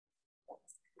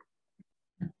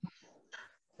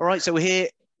All right, so we're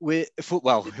here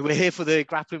for the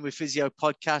Grappling with Physio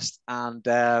podcast,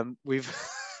 and we've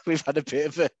we've had a bit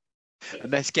of a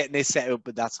mess getting this set up,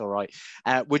 but that's all right.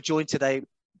 We're joined today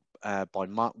by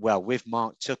with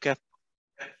Mark Tucker.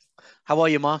 How are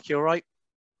you, Mark? You all right?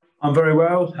 I'm very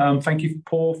well. Thank you,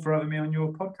 Paul, for having me on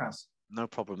your podcast. No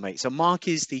problem, mate. So Mark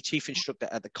is the chief instructor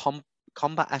at the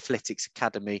Combat Athletics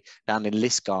Academy down in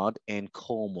Liskeard in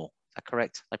Cornwall. Is that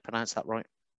correct? I pronounced that right?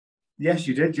 Yes,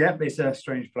 you did. Yeah, it's a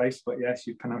strange place, but yes,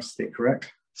 you pronounced it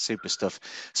correct. Super stuff.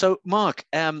 So, Mark,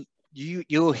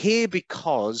 you're here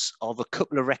because of a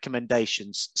couple of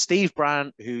recommendations. Steve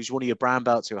Brown, who's one of your brown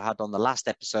belts who I had on the last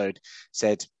episode,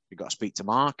 said you've got to speak to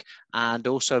Mark. And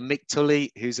also Mick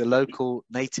Tully, who's a local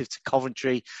native to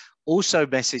Coventry, also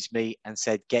messaged me and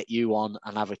said, get you on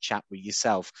and have a chat with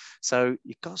yourself. So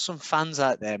you've got some fans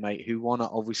out there, mate, who want to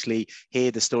obviously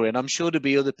hear the story. And I'm sure there'll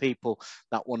be other people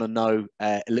that want to know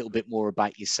a little bit more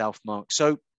about yourself, Mark.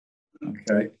 So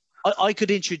okay, I could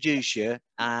introduce you,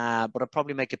 but I'd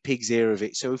probably make a pig's ear of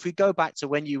it. So if we go back to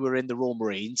when you were in the Royal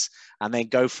Marines and then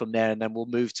go from there, and then we'll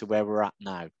move to where we're at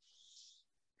now.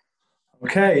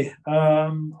 Okay,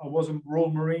 I was a Royal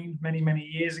Marine many, many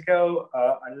years ago.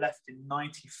 I left in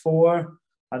 '94.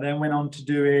 I then went on to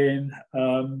doing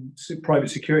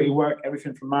private security work,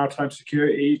 everything from maritime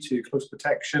security to close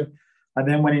protection. I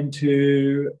then went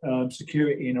into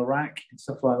security in Iraq and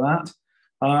stuff like that.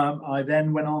 I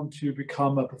then went on to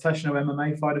become a professional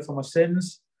MMA fighter for my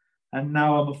sins. And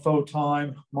now I'm a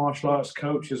full-time martial arts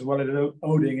coach, as well as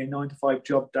owning a 9-to-5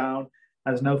 job down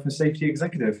as an health and safety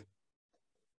executive.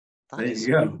 There you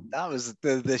go. That was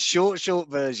the short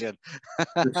version.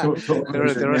 Short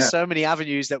There are so many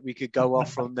avenues that we could go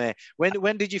off from there.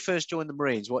 When did you first join the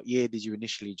Marines? What year did you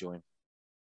initially join?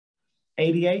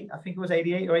 88, I think it was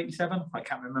 88 or 87. I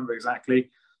can't remember exactly.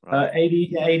 Right.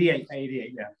 88,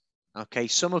 yeah. Okay,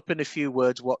 sum up in a few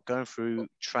words what going through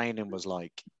training was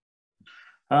like.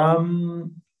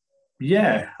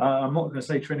 Yeah, I'm not going to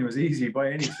say training was easy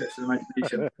by any stretch of the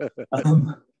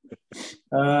imagination.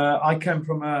 I come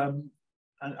from,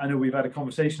 I know we've had a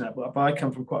conversation, but I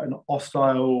come from quite an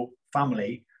hostile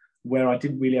family where I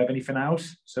didn't really have anything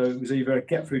else. So it was either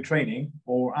get through training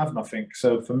or have nothing.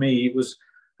 So for me, it was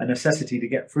a necessity to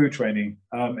get through training,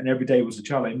 and every day was a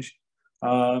challenge.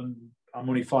 I'm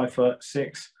only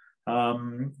 5'6".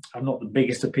 I'm not the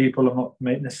biggest of people. I'm not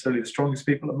necessarily the strongest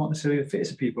people. I'm not necessarily the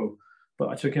fittest of people. But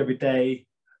I took every day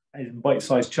in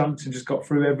bite-sized chunks and just got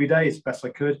through every day as best I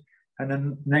could. And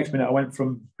then the next minute, I went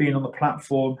from being on the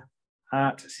platform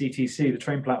at CTC, the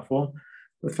train platform,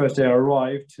 the first day I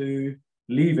arrived, to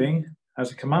leaving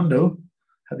as a commando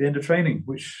at the end of training,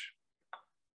 which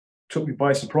took me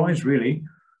by surprise, really.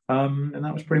 And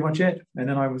that was pretty much it. And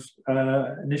then I was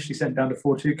initially sent down to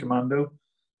 4-2 Commando,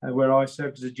 where I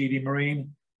served as a GD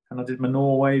Marine, and I did my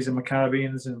Norways and my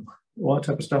Caribbeans and all that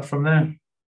type of stuff from there.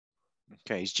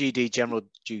 Okay, it's GD, General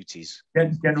Duties.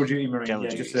 General Duty Marine, General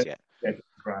Duties, yeah.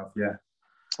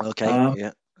 Okay,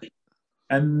 yeah.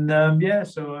 And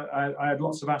so I had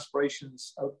lots of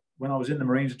aspirations when I was in the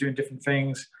Marines, doing different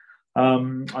things.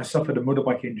 I suffered a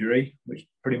motorbike injury, which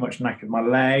pretty much knackered my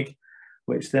leg,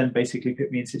 which then basically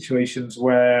put me in situations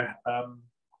where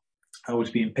I was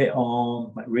being pit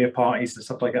on, like rear parties and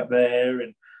stuff like that there.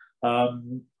 And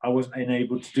I wasn't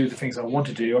enabled to do the things I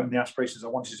wanted to do and the aspirations I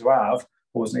wanted to have,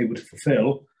 I wasn't able to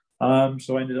fulfill.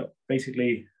 So I ended up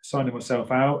basically signing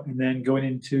myself out and then going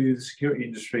into the security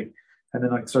industry. And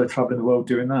then I started traveling the world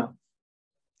doing that.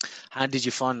 How did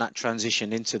you find that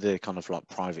transition into the kind of like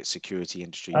private security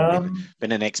industry?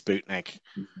 Been an ex-bootleg.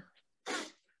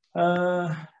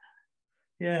 Yeah,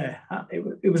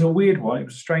 it was a weird one. It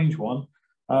was a strange one.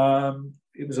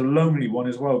 It was a lonely one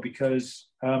as well, because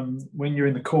when you're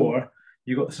in the Corps,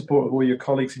 you've got the support of all your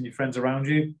colleagues and your friends around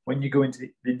you. When you go into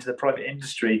the private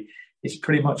industry, it's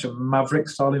pretty much a maverick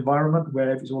style environment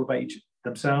where it's all about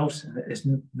themselves. It's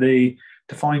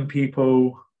to find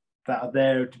people that are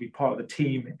there to be part of the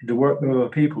team and to work with other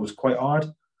people is quite hard.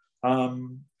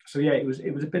 So yeah, it was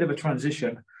a bit of a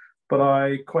transition, but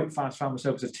I quite fast found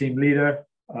myself as a team leader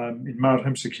in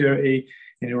maritime security.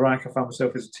 In Iraq, I found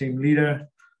myself as a team leader.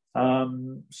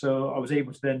 So I was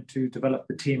able to then to develop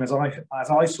the team as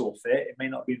I saw fit. It may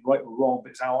not be right or wrong,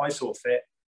 but it's how I saw fit.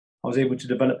 I was able to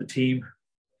develop the team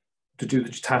to do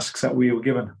the tasks that we were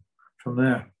given from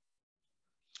there.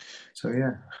 So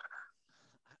yeah.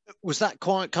 Was that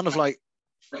quite kind of like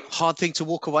hard thing to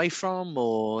walk away from,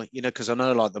 or, you know, because I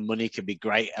know like the money can be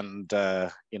great and,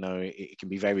 you know, it can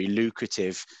be very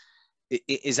lucrative.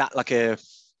 Is that like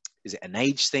is it an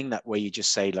age thing that where you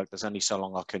just say like, there's only so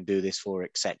long I can do this for,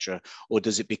 etc., or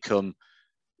does it become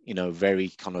very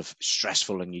kind of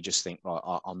stressful, and you just think, right,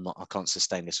 I can't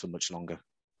sustain this for much longer?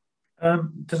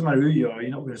 It doesn't matter who you are, you're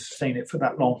not going to sustain it for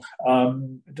that long.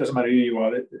 It doesn't matter who you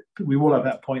are. We all have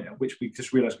that point at which we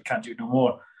just realize we can't do no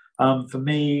more. For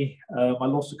me, I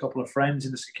lost a couple of friends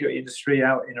in the security industry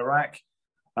out in Iraq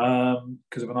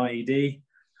because of an IED.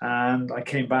 And I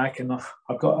came back, and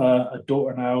I've got a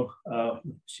daughter now.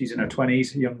 She's in her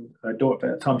 20s, a young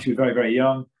daughter. At the time, she was very, very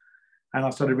young. And I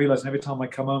started realizing every time I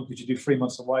come home, because you do 3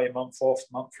 months away, a month off,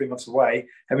 3 months away,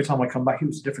 every time I come back, it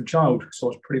was a different child. So I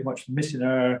was pretty much missing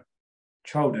her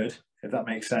childhood, if that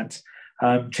makes sense.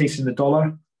 Chasing the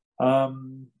dollar.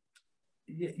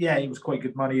 Yeah, it was quite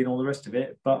good money and all the rest of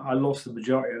it, but I lost the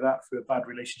majority of that through a bad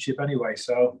relationship anyway.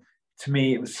 So to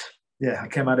me, it was, I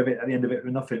came out of it at the end of it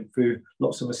with nothing through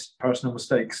lots of personal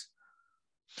mistakes.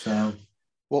 So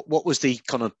what was the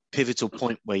kind of pivotal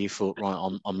point where you thought,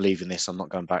 right, I'm leaving this, I'm not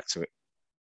going back to it?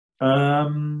 That's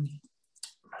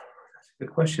a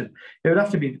good question. It would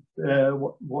have to be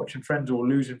watching friends or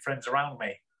losing friends around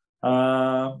me.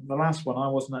 The last one, I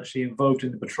wasn't actually involved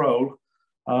in the patrol,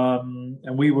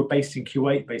 and we were based in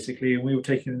Kuwait basically, and we went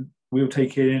up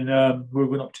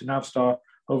to Navstar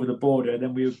over the border.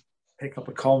 Then we would pick up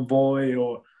a convoy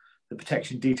or the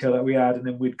protection detail that we had, and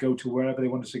then we'd go to wherever they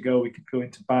wanted us to go. We could go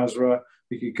into Basra,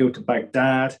 we could go to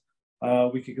Baghdad,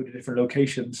 we could go to different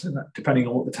locations, and that, depending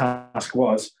on what the task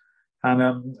was. And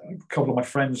a couple of my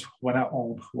friends went out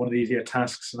on one of these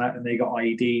tasks and they got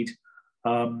IED'd.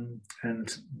 And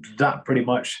that pretty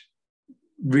much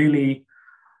really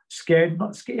scared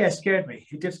me.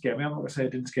 It did scare me. I'm not going to say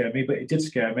it didn't scare me, but it did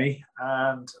scare me.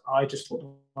 And I just thought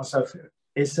to myself,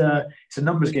 it's a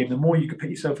numbers game. The more you can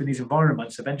put yourself in these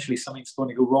environments, eventually something's going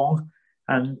to go wrong.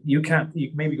 And you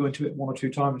maybe go into it 1 or 2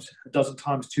 times, a dozen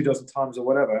times, 2 dozen times or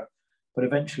whatever. But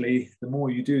eventually, the more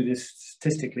you do this,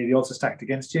 statistically, the odds are stacked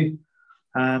against you.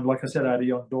 And like I said, I had a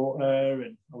young daughter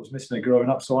and I was missing her growing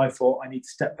up. So I thought I need to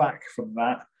step back from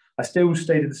that. I still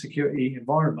stayed in the security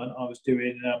environment. I was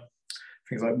doing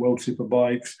things like World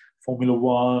Superbikes, Formula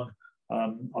One.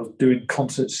 I was doing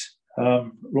concerts,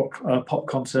 pop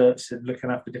concerts, and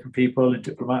looking after different people and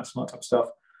diplomats and that type of stuff.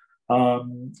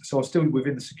 So I was still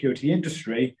within the security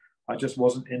industry. I just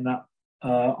wasn't in that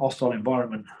hostile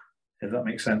environment, if that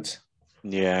makes sense.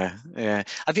 Yeah.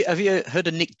 Have you heard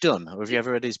of Nick Dunn, or have you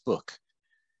ever read his book?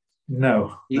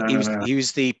 No. He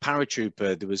was the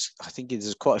paratrooper. I think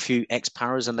there's quite a few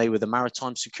ex-paras, and they were the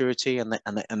maritime security, and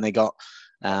they got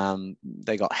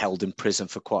held in prison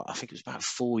for I think it was about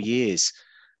 4 years.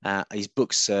 His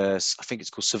books, I think it's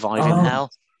called Surviving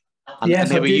Hell. And, yes,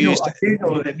 and I do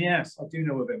know of him. Yes, I do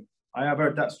know of him. I have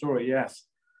heard that story. Yes,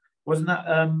 wasn't that?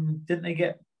 Didn't they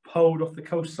get pulled off the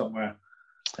coast somewhere?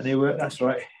 And they were. That's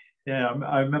right. Yeah,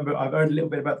 I remember. I've heard a little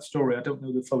bit about the story. I don't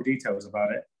know the full details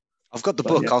about it. I've got the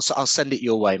book. Yeah. I'll send it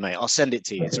your way, mate. I'll send it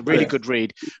to you. It's a really good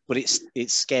read, but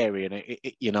it's scary, and I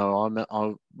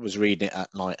was reading it at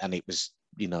night, and it was,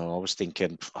 I was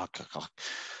thinking, and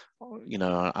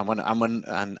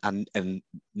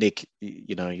Nick,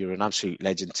 you're an absolute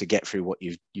legend to get through what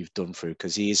you've done through,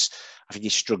 because I think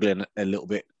he's struggling a little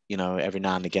bit. Every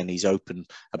now and again he's open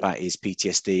about his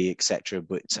PTSD, etc.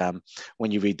 But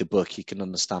when you read the book, you can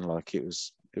understand it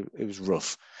was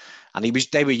rough, and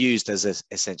they were used as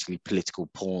essentially political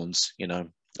pawns,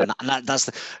 and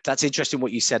that's interesting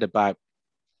what you said about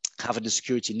having a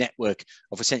security network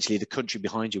of essentially the country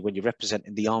behind you when you're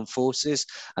representing the armed forces,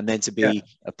 and then to be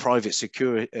a private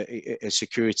security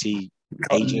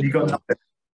agent. You got nothing.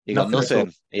 You got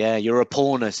nothing. Yeah, you're a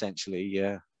pawn essentially.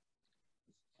 Yeah.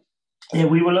 Yeah,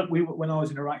 we were when I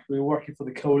was in Iraq, we were working for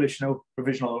the Coalition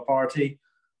Provisional Authority,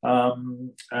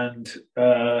 and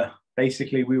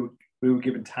basically we were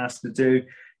given tasks to do.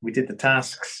 We did the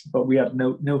tasks, but we had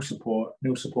no support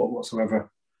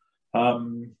whatsoever.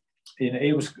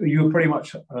 You were pretty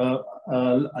much a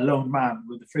lone man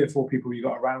with the 3 or 4 people you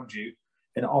got around you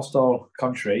in a hostile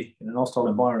country, in an hostile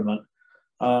environment,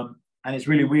 and it's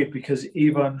really weird because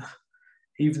even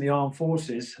the armed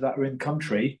forces that are in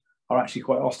country are actually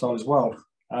quite hostile as well.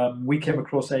 We came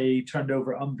across a turned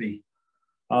over Humvee,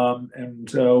 and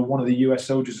one of the US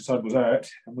soldiers inside was hurt,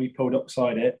 and we pulled up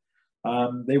beside it.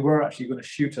 They were actually going to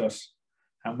shoot us,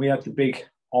 and we had the big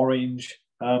orange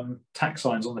tax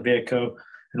signs on the vehicle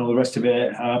and all the rest of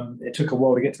it. It took a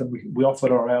while to get to them. We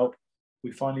offered our help.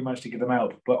 We finally managed to get them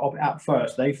out. But at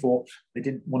first, they thought they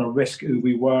didn't want to risk who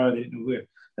we were. They didn't know who we were,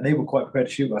 and they were quite prepared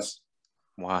to shoot us.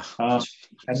 Wow.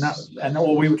 And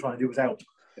all we were trying to do was help,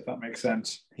 if that makes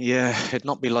sense. Yeah, it'd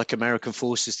not be like American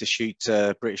forces to shoot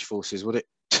British forces, would it?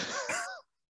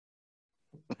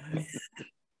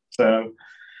 So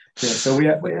we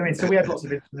had lots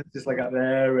of incidents like out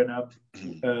there, and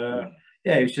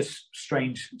yeah, it was just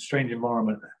strange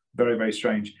environment, very, very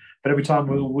strange. But every time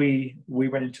we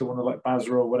went into one of like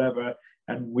Basra or whatever,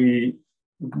 and we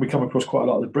come across quite a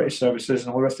lot of the British services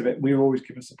and all the rest of it, we were always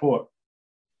given support.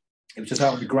 It was just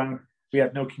out on the ground. We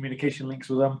had no communication links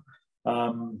with them.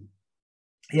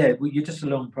 Yeah, you're just a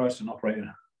lone person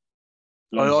operating.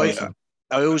 I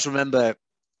always remember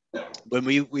when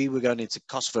we were going into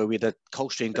Kosovo, we had a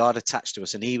Coldstream guard attached to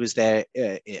us, and he was there,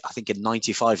 I think in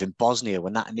 '95 in Bosnia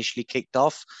when that initially kicked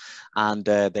off, and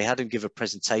they had him give a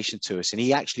presentation to us, and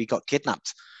he actually got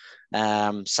kidnapped,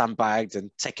 sandbagged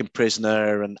and taken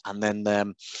prisoner, and then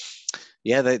the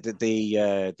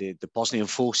Bosnian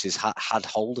forces had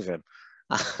hold of him.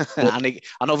 and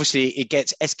obviously it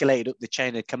gets escalated up the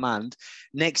chain of command.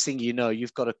 Next thing you know,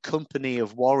 you've got a company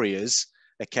of warriors,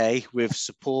 okay, with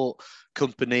support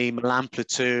company, Milan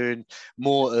platoon,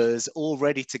 mortars, all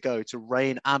ready to go to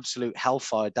rain absolute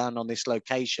hellfire down on this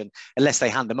location unless they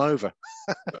hand them over.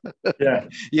 Yeah,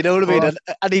 you know what I mean.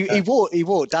 And he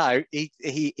walked out.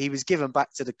 He was given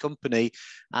back to the company,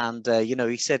 and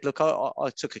he said, "Look,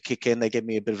 I took a kick in. They gave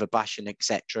me a bit of a bashing,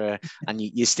 etc. And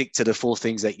you stick to the 4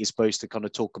 things that you're supposed to kind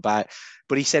of talk about."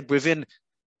 But he said within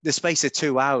the space of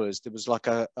 2 hours, there was like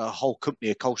a whole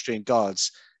company of Coldstream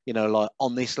guards, like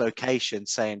on this location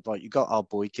saying, right, you got our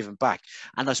boy, give him back.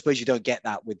 And I suppose you don't get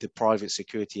that with the private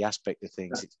security aspect of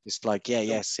things. It's just like,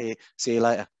 see you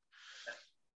later.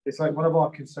 It's like one of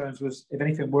our concerns was if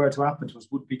anything were to happen to us,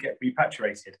 would we get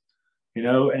repatriated? And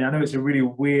I know it's a really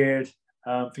weird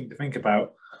thing to think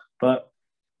about, but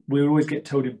we always get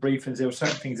told in briefings there were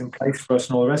certain things in place for us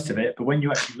and all the rest of it. But when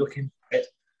you actually look into it,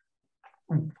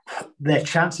 their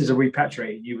chances of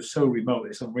repatriating you were so remote,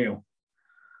 it's unreal.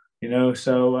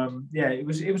 So it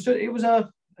was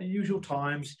unusual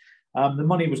times. The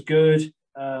money was good.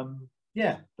 But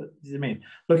I mean,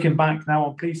 looking back now,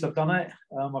 I'm pleased I've done it.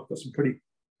 I've got some pretty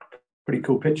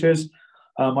cool pictures.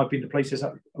 I've been to places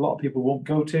that a lot of people won't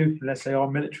go to unless they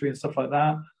are military and stuff like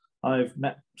that. I've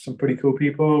met some pretty cool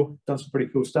people, done some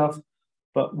pretty cool stuff.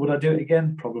 But would I do it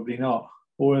again? Probably not.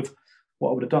 Or if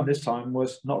what I would have done this time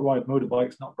was not ride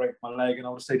motorbikes, not break my leg, and I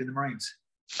would have stayed in the Marines.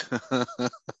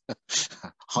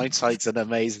 Hindsight's an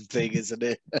amazing thing, isn't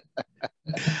it?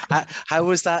 How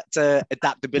was that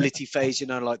adaptability phase?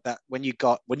 Like that when you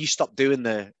stopped doing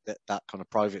that kind of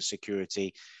private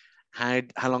security. How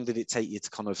long did it take you to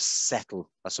kind of settle,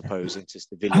 I suppose, into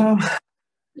civilian? I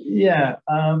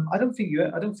don't think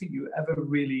you ever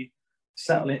really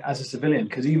settle it as a civilian,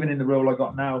 because even in the role I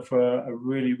got now for a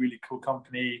really, really cool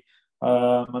company,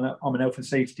 I'm an health and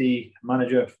safety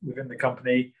manager within the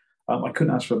company. I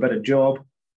couldn't ask for a better job.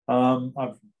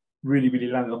 I've really, really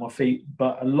landed on my feet.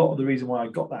 But a lot of the reason why I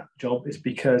got that job is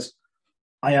because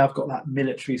I have got that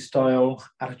military style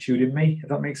attitude in me, if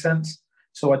that makes sense.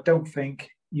 So I don't think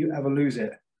you ever lose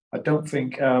it. I don't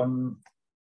think, and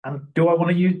do I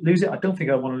want to lose it? I don't think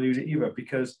I want to lose it either,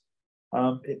 because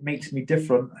it makes me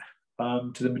different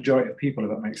to the majority of people, if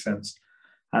that makes sense.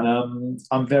 And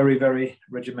I'm very, very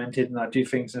regimented, and I do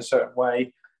things in a certain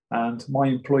way, and my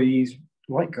employees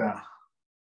like that.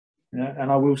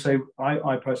 And I will say,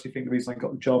 I personally think the reason I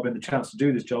got the job and the chance to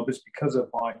do this job is because of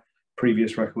my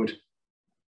previous record.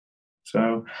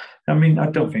 So, I mean, I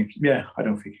don't think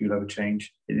you'll ever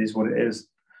change. It is what it is.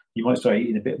 You might start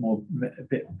eating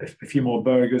a few more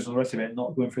burgers and the rest of it, and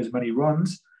not going for as many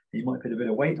runs. You might put a bit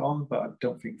of weight on, but I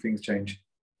don't think things change.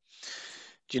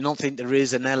 Do you not think there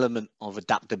is an element of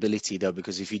adaptability though?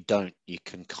 Because if you don't, you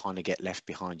can kind of get left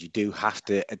behind. You do have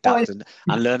to adapt and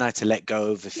learn how to let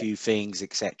go of a few things,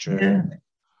 etc.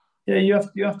 Yeah, you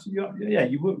have to. Yeah,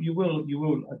 you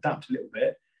will adapt a little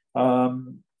bit.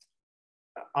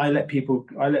 I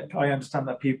understand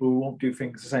that people won't do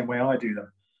things the same way I do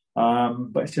them.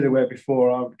 But instead of where before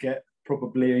I would get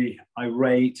probably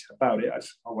irate about it,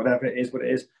 or whatever it is, what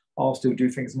it is, I'll still do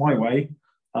things my way.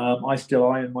 I still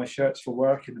iron my shirts for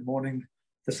work in the morning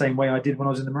the same way I did when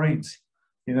I was in the Marines.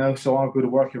 So I'll go to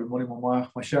work every morning with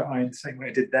my shirt ironed the same way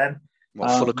I did then.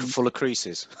 Full of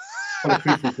creases. Full of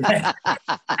creases, yeah.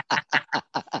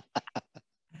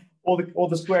 all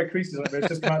the square creases like this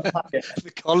just come out the packet.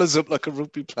 The collar's up like a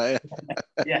rugby player.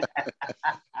 Yeah.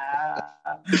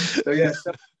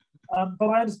 But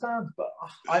I understand. But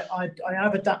I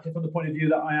have adapted from the point of view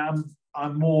that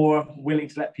I'm more willing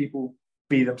to let people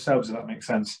be themselves, if that makes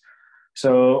sense.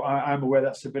 So I'm aware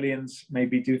that civilians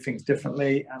maybe do things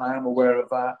differently, and I am aware of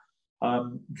that.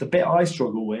 The bit I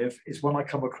struggle with is when I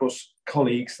come across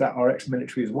colleagues that are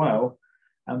ex-military as well,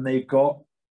 and they've got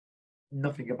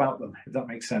nothing about them, if that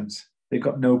makes sense. They've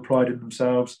got no pride in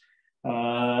themselves.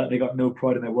 They got no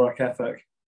pride in their work ethic.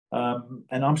 And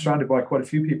I'm surrounded by quite a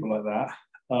few people like that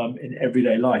in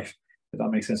everyday life, if that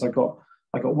makes sense. I've got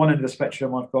I got one end of the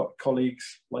spectrum. I've got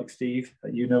colleagues like Steve,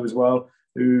 that you know as well,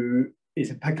 who is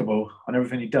impeccable on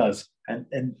everything he does, and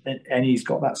he's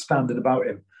got that standard about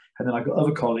him. And then I've got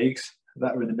other colleagues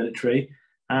that are in the military,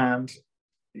 and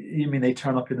you mean they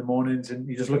turn up in the mornings, and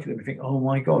you just look at them and think, "Oh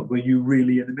my God, were you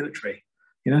really in the military?"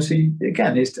 You know. So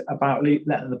again, it's about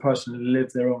letting the person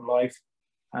live their own life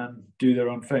and do their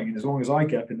own thing. And as long as I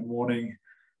get up in the morning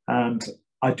and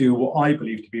I do what I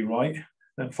believe to be right,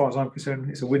 then as far as I'm concerned,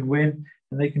 it's a win-win,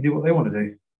 and they can do what they want to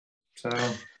do.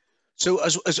 So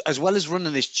as well as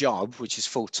running this job, which is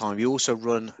full time, you also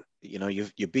run, you know, your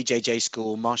BJJ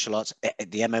school, martial arts,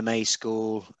 the MMA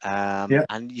school,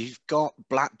 and you've got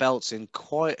black belts in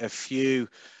quite a few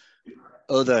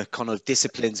other kind of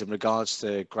disciplines in regards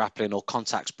to grappling or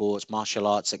contact sports, martial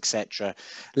arts, etc.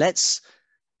 Let's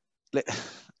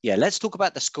talk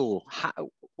about the school.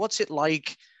 What's it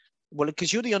like? Well,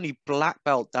 because you're the only black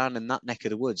belt down in that neck of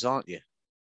the woods, aren't you?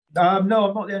 No, I'm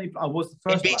not the only. I was the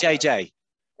first in BJJ.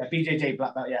 Yeah, BJJ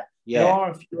black belt. Yeah. Yeah. There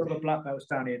are a few other black belts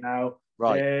down here now.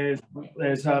 Right.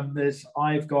 There's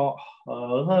I've got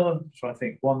trying to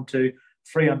think, 1, 2,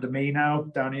 3 under me now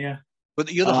down here.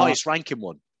 But you're the highest ranking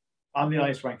one. I'm the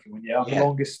highest ranking one. Yeah, I'm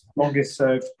the longest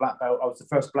served black belt. I was the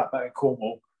first black belt in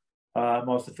Cornwall. I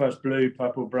was the first blue,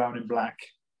 purple, brown, and black.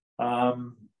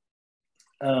 I've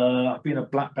been a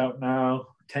black belt now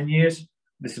 10 years.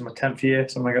 This is my 10th year,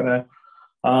 something like that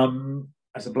there.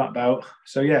 As a black belt.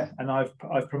 So yeah, and I've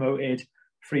promoted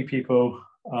 3 people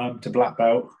to black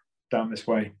belt down this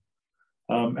way.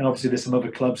 And obviously there's some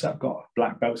other clubs that have got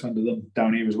black belts under them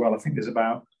down here as well. I think there's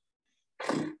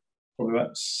probably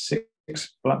about 6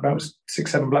 black belts,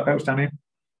 6, 7 black belts down here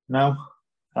now.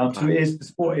 So the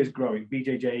sport is growing.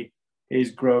 BJJ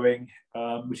is growing,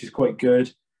 which is quite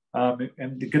good.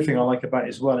 And the good thing I like about it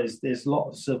as well is there's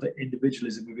lots of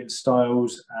individualism within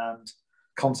styles and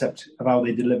concept of how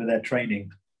they deliver their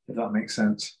training, if that makes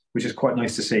sense, which is quite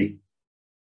nice to see.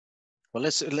 Well,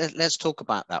 let's talk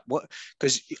about that.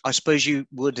 Because I suppose you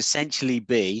would essentially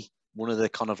be one of the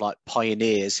kind of like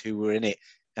pioneers who were in it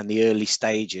in the early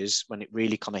stages when it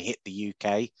really kind of hit the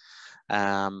UK.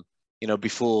 You know,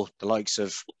 before the likes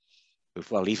of,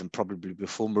 well, even probably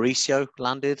before Mauricio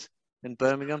landed in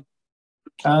Birmingham.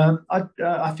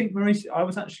 I think Mauricio. I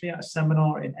was actually at a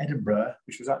seminar in Edinburgh,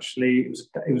 which was actually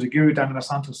it was a Guru Dhamma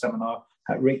Santo seminar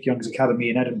at Rick Young's Academy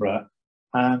in Edinburgh,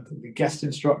 and the guest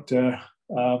instructor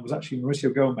was actually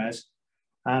Mauricio Gomez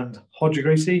and Hodger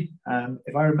Gracie. And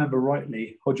if I remember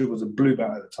rightly, Hodger was a blue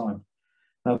belt at the time.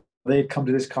 Now they'd come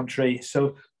to this country,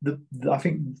 so I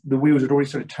think the wheels had already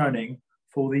started turning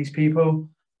for these people.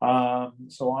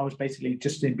 So I was basically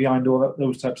just in behind all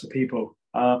those types of people.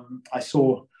 I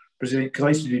saw Brazilian, because I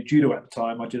used to do judo at the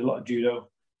time. I did a lot of judo.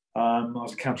 I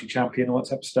was a county champion, all that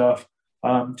type of stuff.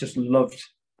 Just loved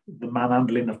the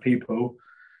manhandling of people.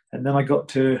 And then I got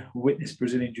to witness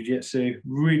Brazilian Jiu-Jitsu.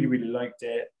 Really, really liked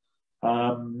it.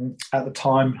 At the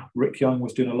time, Rick Young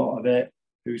was doing a lot of it.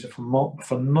 He was a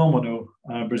phenomenal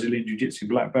Brazilian Jiu-Jitsu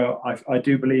black belt. I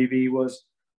do believe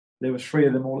there was 3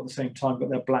 of them all at the same time,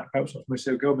 but they're black belts of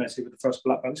Mauricio Gomez. They were the first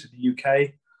black belts in the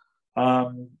UK.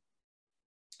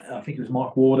 I think it was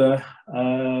Mark Warder,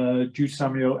 Jude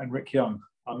Samuel, and Rick Young.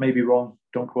 I may be wrong,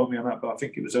 don't quote me on that, but I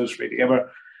think it was those 3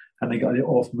 together. And they got it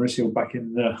off Mauricio back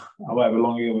in however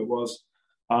long ago it was.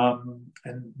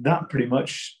 And that pretty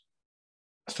much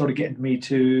started getting me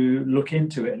to look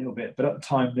into it a little bit. But at the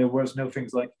time, there was no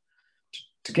things like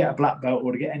to get a black belt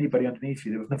or to get anybody underneath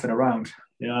you. There was nothing around.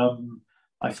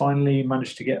 I finally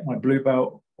managed to get my blue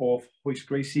belt off Hoist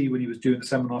Gracie when he was doing the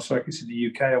seminar circuits in the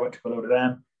UK. I went to a load of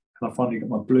them. And I finally got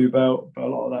my blue belt, but a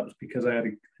lot of that was because I had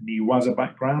a Niwaza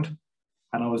background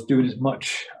and I was doing as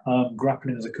much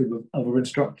grappling as I could with other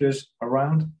instructors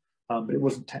around, but it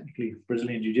wasn't technically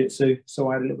Brazilian Jiu-Jitsu, so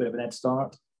I had a little bit of an head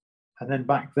start. And then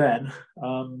back then,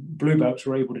 blue belts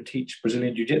were able to teach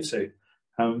Brazilian Jiu-Jitsu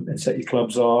and set your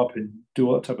clubs up and do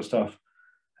all that type of stuff.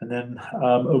 And then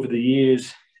over the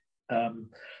years,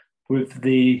 with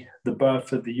the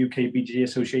birth of the UK BJJ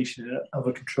Association and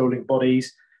other controlling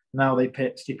bodies, now they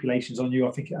put stipulations on you.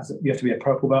 I think you have to be a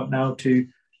purple belt now to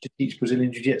teach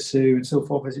Brazilian Jiu-Jitsu and so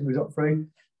forth as it moves up through,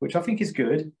 which I think is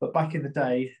good. But back in the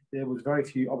day, there was very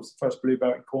few. I was the first blue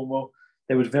belt in Cornwall.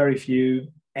 There was very few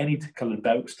any coloured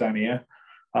belts down here.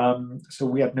 So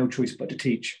we had no choice but to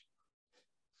teach.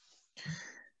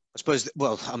 I suppose,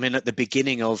 well, I mean, at the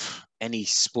beginning of any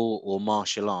sport or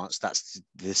martial arts, that's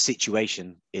the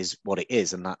situation is what it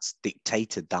is, and that's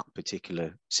dictated that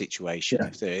particular situation.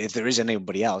 Yeah. If there isn't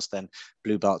anybody else, then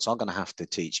blue belts are going to have to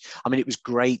teach. I mean, it was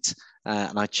great,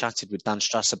 and I chatted with Dan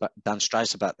Strauss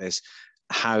about this.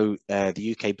 how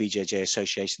the UK BJJ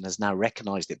Association has now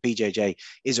recognised it. BJJ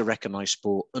is a recognised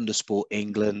sport under Sport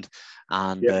England,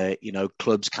 and you know,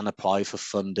 clubs can apply for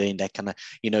funding. They can,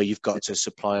 you know, you've got to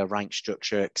supply a rank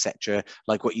structure, etc.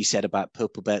 Like what you said about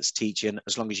purple belts teaching,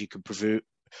 as long as you can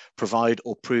provide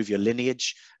or prove your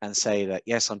lineage and say that,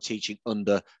 yes, I'm teaching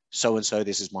under so and so.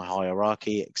 This is my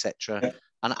hierarchy, etc. Yeah.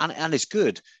 And it's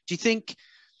good. Do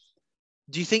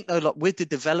you think though, like with the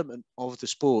development of the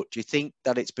sport, do you think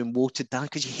that it's been watered down?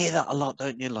 Because you hear that a lot,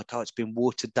 don't you? Like, oh, it's been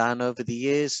watered down over the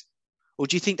years. Or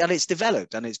do you think that it's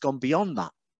developed and it's gone beyond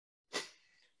that?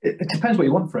 It depends what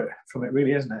you want from it,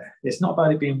 really, isn't it? It's not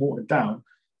about it being watered down.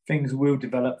 Things will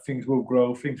develop, things will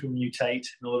grow, things will mutate,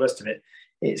 and all the rest of it.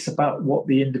 It's about what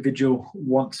the individual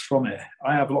wants from it.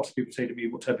 I have lots of people say to me,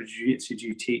 what type of jiu-jitsu do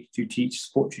you teach? Do you teach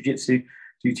sport jiu-jitsu?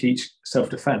 Do you teach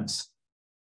self-defense?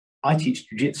 I teach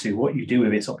jiu-jitsu. What you do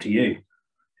with it's up to you,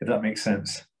 if that makes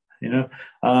sense. You know,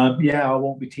 I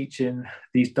won't be teaching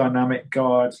these dynamic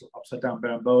guards, upside down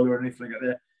berimbolo or anything like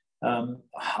that.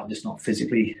 I'm just not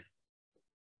physically,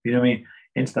 you know what I mean,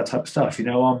 into that type of stuff. You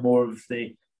know, I'm more of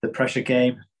the pressure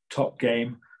game, top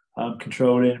game,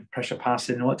 controlling, pressure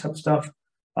passing, all that type of stuff.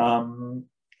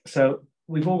 So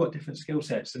we've all got different skill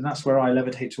sets, and that's where I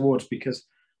levitate towards, because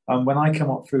when I come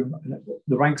up through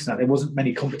the ranks now, there wasn't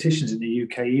many competitions in the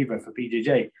UK either for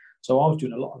BJJ. So I was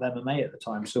doing a lot of MMA at the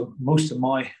time. So most of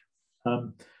my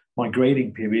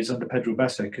grading periods under Pedro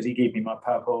Bessa, because he gave me my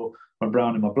purple, my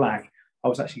brown, and my black, I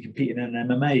was actually competing in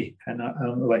MMA and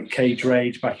like Cage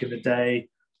Rage back in the day,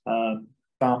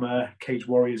 BAMA, Cage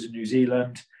Warriors in New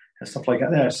Zealand, and stuff like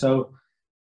that there. So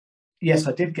yes,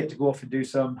 I did get to go off and do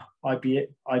some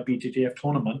IBJJF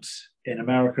tournaments in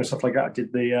America, stuff like that. I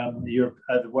did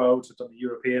the Worlds, I've done the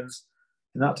Europeans,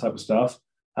 and that type of stuff.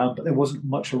 But there wasn't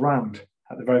much around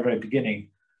at the very, very beginning.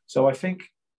 So I think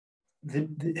the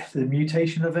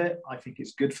mutation of it, I think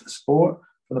it's good for the sport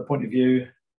from the point of view.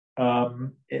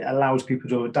 It allows people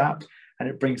to adapt, and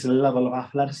it brings a level of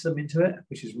athleticism into it,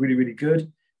 which is really, really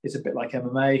good. It's a bit like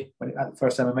MMA. When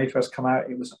MMA first come out,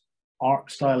 it was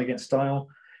art, style against style.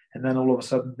 And then all of a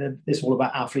sudden, it's all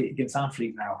about athlete against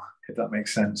athlete now, if that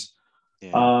makes sense.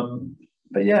 Yeah.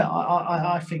 But yeah,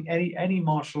 I think any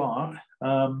martial art,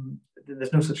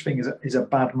 there's no such thing as a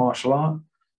bad martial art.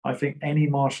 I think any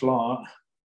martial art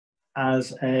I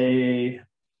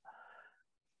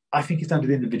think it's down to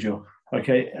the individual.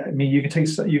 Okay, I mean, you can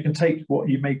take what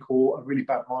you may call a really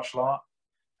bad martial art,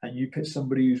 and you put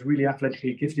somebody who's really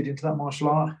athletically gifted into that martial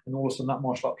art, and all of a sudden that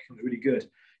martial art becomes really good.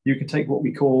 You can take what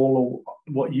we call, or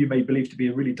what you may believe to be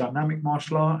a really dynamic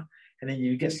martial art, and then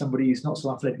you get somebody who's not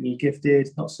so athletically gifted,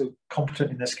 not so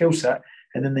competent in their skill set,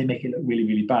 and then they make it look really,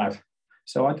 really bad.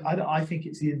 So I think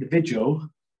it's the individual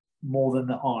more than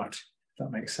the art, if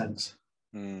that makes sense.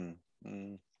 Do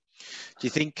you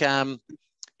think,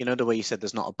 you know, the way you said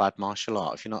there's not a bad martial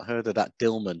art, if you've not heard of that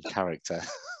Dillman character,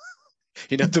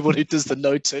 you know, the one who does the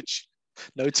no touch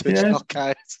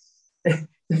knockout.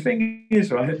 The thing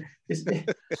is, right, it's,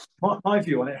 my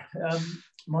view on it,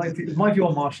 my view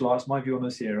on martial arts, my view on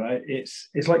this here, right,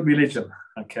 it's like religion,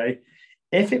 okay?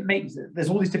 If it makes, there's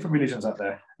all these different religions out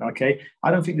there, okay?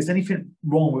 I don't think there's anything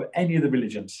wrong with any of the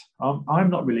religions. I'm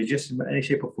not religious in any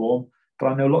shape or form, but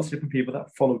I know lots of different people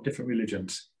that follow different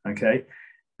religions, okay?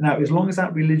 Now, as long as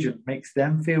that religion makes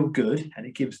them feel good and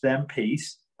it gives them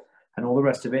peace and all the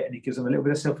rest of it, and it gives them a little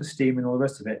bit of self-esteem and all the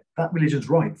rest of it, that religion's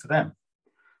right for them.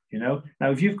 You know,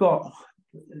 now if you've got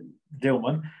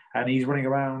Dillman and he's running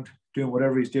around doing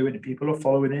whatever he's doing and people are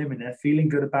following him and they're feeling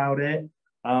good about it,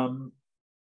 you know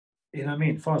what I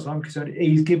mean? As far as I'm concerned,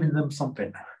 he's giving them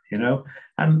something, you know,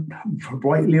 and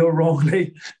rightly or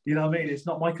wrongly, you know what I mean? It's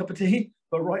not my cup of tea,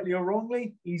 but rightly or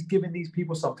wrongly, he's giving these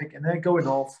people something and they're going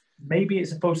off. Maybe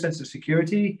it's a false sense of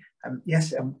security. And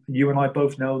yes, and you and I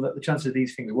both know that the chances of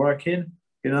these things working,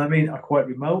 you know what I mean, are quite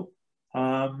remote.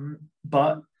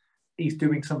 But he's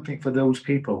doing something for those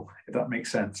people, if that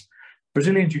makes sense.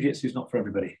 Brazilian Jiu-Jitsu is not for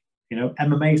everybody. You know,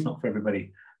 MMA is not for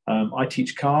everybody. I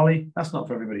teach Kali, that's not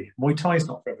for everybody. Muay Thai is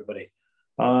not for everybody.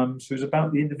 So it's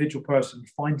about the individual person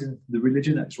finding the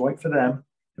religion that's right for them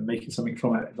and making something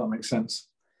from it, if that makes sense.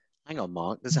 Hang on,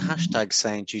 Mark, there's a hashtag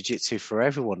saying Jiu-Jitsu for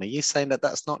everyone. Are you saying that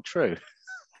that's not true?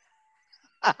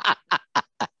 But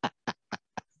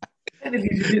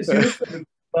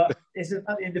it's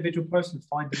about the individual person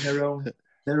finding their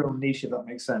own niche, if that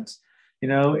makes sense. You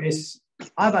know,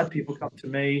 I've had people come to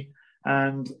me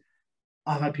and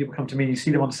you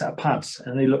see them on a set of pads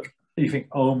and they look, you think,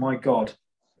 oh my God,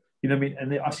 you know what I mean?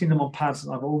 And I've seen them on pads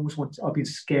and I've been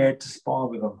scared to spar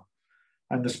with them.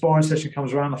 And the sparring session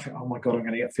comes around, I think, oh my God, I'm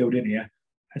going to get filled in here.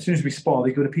 As soon as we spar,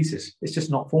 they go to pieces. It's just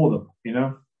not for them, you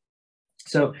know?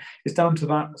 So it's down to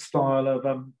that style of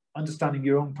understanding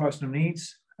your own personal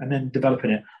needs and then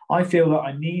developing it. I feel that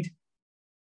I need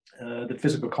the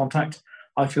physical contact.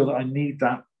 I feel that I need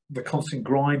the constant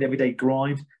grind, everyday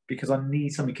grind, because I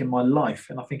need something in my life.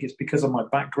 And I think it's because of my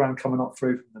background coming up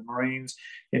through from the Marines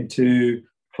into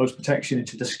close protection,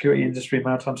 into the security industry,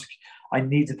 maritime. I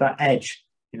needed that edge,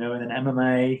 and then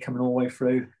MMA coming all the way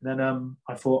through. And then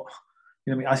I thought,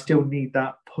 I still need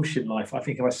that push in life. I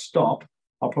think if I stop,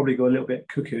 I'll probably go a little bit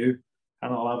cuckoo,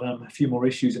 and I'll have a few more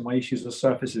issues, and my issues will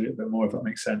surface a little bit more, if that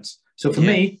makes sense. So for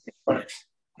me, it works.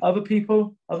 Other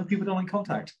people don't like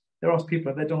contact. There are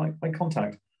people that don't like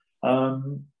contact.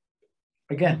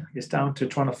 Again, it's down to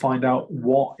trying to find out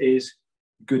what is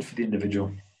good for the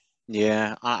individual.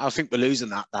 Yeah, I think we're losing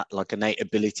that like innate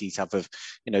ability to have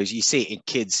you see it in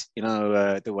kids,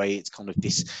 the way it's kind of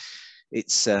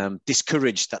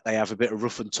discouraged that they have a bit of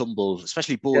rough and tumble,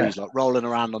 especially boys, like rolling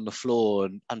around on the floor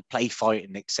and play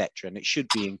fighting, etc. And it should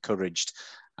be encouraged.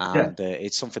 And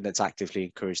it's something that's actively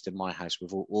encouraged in my house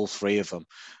with all three of them,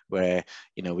 where,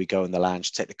 we go in the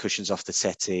lounge, take the cushions off the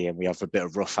settee, and we have a bit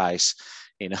of rough ice,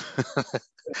 and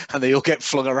they all get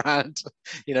flung around,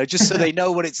 just so they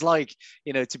know what it's like,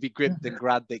 to be gripped and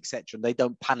grabbed, etc. And they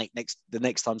don't panic the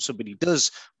next time somebody does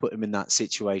put them in that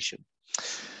situation.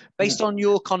 Based on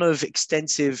your kind of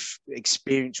extensive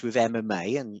experience with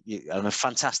MMA and a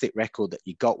fantastic record that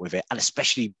you got with it, and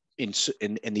especially in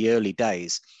the early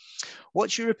days,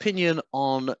 what's your opinion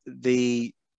on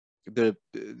the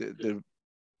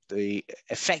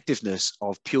effectiveness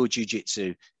of pure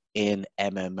jiu-jitsu in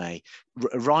MMA?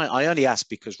 Ryan, I only asked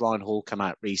because Ryan Hall came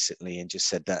out recently and just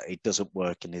said that it doesn't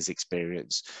work in his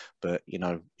experience. But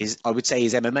I would say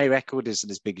his MMA record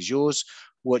isn't as big as yours.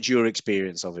 What's your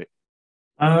experience of it?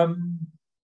 I'm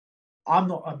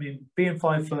not. I mean, being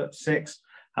 5'6"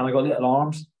 and I got little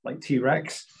arms like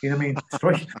T-Rex.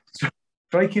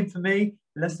 Striking for me,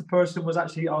 unless the person was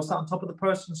actually, I was sat on top of the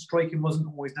person, striking wasn't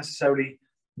always necessarily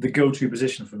the go-to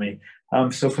position for me.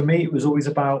 So for me, it was always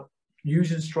about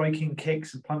using striking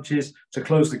kicks and punches to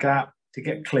close the gap, to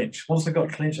get clinch. Once I got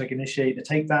clinch, I could initiate the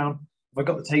takedown. If I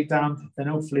got the takedown, then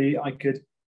hopefully I could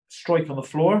strike on the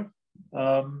floor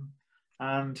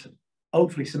and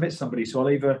hopefully submit somebody. So I'll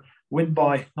either win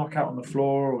by knockout on the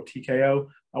floor or TKO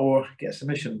or get a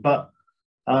submission. But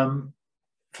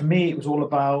for me, it was all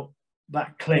about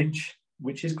that clinch,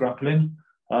 which is grappling,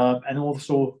 and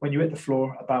also when you hit the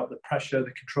floor, about the pressure,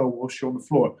 the control will show on the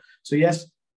floor. So yes,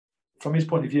 from his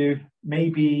point of view,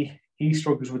 maybe he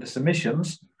struggles with the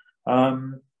submissions.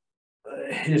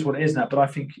 It is what it is now. But I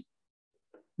think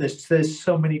there's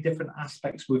so many different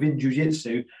aspects within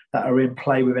jiu-jitsu that are in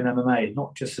play within MMA,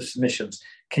 not just the submissions.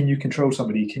 Can you control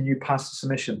somebody? Can you pass the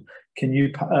submission? Can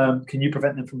you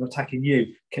prevent them from attacking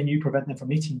you? Can you prevent them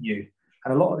from hitting you?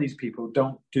 And a lot of these people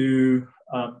don't do.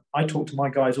 I talk to my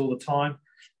guys all the time,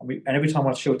 and every time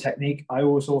I show a technique, I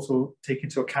always also take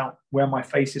into account where my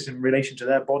face is in relation to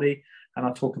their body, and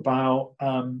I talk about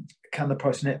can the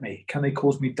person hit me? Can they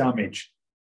cause me damage?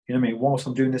 You know what I mean? Whilst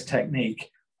I'm doing this technique,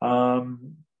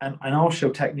 and I'll show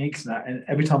techniques and that, and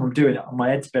every time I'm doing it, my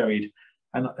head's buried,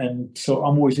 and so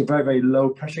I'm always a very, very low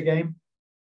pressure game,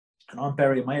 and I'm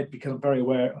burying my head because I'm very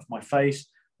aware of my face.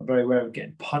 I'm very aware of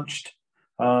getting punched.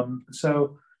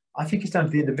 So I think it's down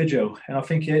to the individual, and I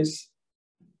think I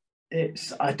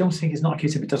don't think it's not a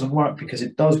case if it doesn't work, because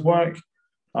it does work,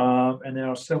 and there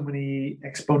are so many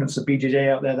exponents of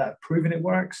BJJ out there that have proven it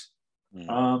works.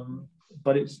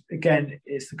 But it's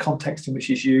the context in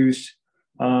which it's used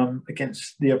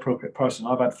against the appropriate person.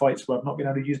 I've had fights where I've not been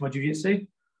able to use my jiu-jitsu.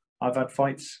 I've had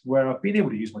fights where I've been able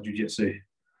to use my jiu-jitsu.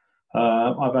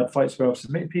 I've had fights where I've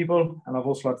submitted people, and I've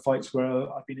also had fights where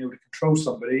I've been able to control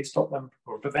somebody, stop them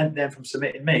or prevent them from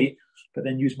submitting me, but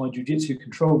then use my jiu-jitsu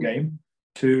control game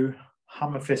to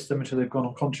hammer fist them until they've gone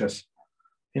unconscious.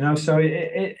 So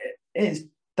it's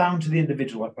down to the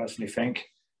individual, I personally think.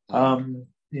 And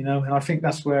I think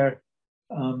that's where,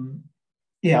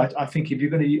 I think if you're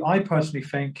going to, I personally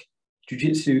think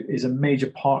jiu-jitsu is a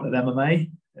major part of MMA,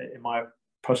 in my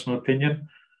personal opinion.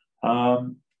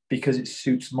 Because it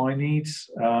suits my needs,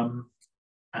 and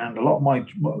a lot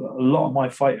of my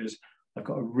fighters have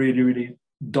got a really, really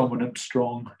dominant,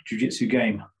 strong jiu-jitsu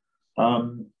game.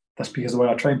 That's because of the way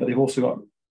I train, but they've also got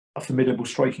a formidable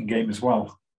striking game as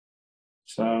well.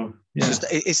 So yeah,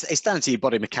 it's down to your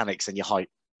body mechanics and your height,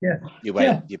 your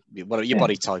weight, your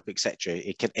body type, etc.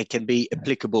 It can be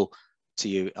applicable to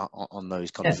you on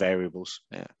those kind of variables.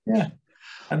 Yeah.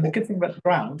 And the good thing about the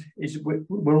ground is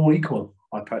we're all equal,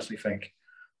 I personally think.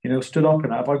 Stood up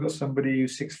and if I've got somebody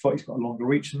who's 6 foot, he's got a longer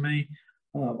reach than me,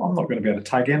 I'm not going to be able to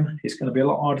tag him. It's going to be a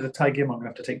lot harder to tag him. I'm going to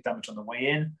have to take damage on the way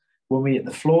in. when we hit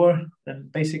the floor, then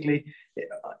basically,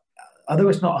 although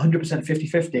it's not 100%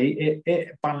 50-50,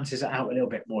 it balances it out a little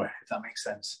bit more, if that makes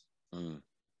sense.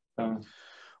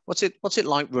 What's it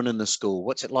like running the school?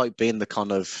 What's it like being the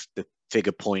kind of the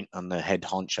figure point and the head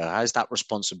honcho? How's that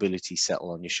responsibility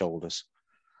settle on your shoulders?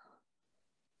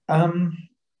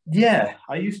 Yeah,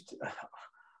 I used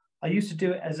to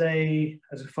do it as a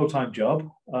full-time job,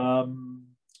 but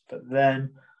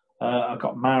then I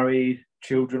got married,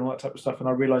 children, all that type of stuff, and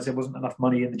I realised there wasn't enough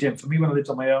money in the gym for me when I lived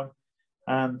on my own,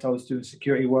 and I was doing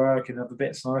security work and other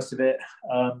bits and the rest of it.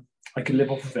 I could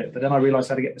live off of it, but then I realised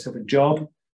I had to get myself a job.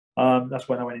 That's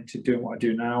when I went into doing what I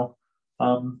do now.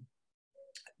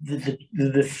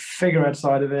 The figurehead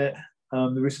side of it,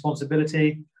 the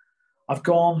responsibility.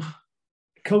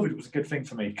 COVID was a good thing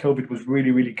for me. COVID was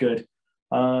really, really good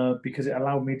because it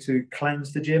allowed me to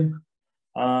cleanse the gym.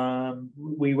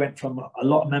 We went from a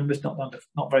lot of members,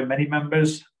 not very many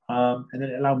members, and then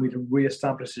it allowed me to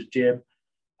re-establish the gym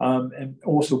and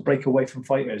also break away from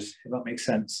fighters, if that makes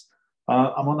sense.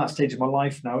 I'm on that stage of my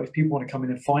life now. If people want to come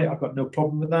in and fight, I've got no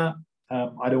problem with that.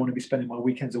 I don't want to be spending my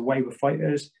weekends away with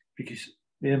fighters because,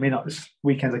 you know, I mean, not this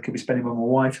weekends I could be spending with my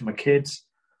wife and my kids.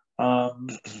 I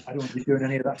don't want to be doing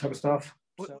any of that type of stuff.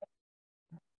 So.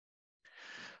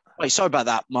 Wait, sorry about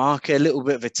that, Mark. A little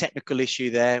bit of a technical issue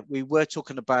there. We were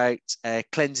talking about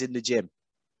cleansing the gym.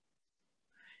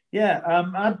 Yeah,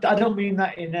 I don't mean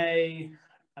that in an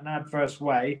adverse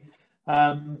way,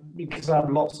 because I have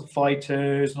lots of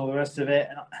fighters and all the rest of it.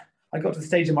 And I got to the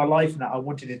stage in my life now I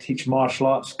wanted to teach martial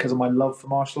arts because of my love for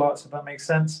martial arts, if that makes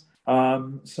sense.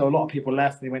 So a lot of people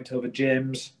left and they went to other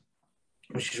gyms,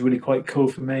 which is really quite cool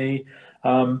for me.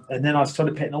 And then I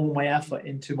started putting all my effort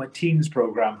into my teens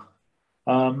program.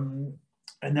 And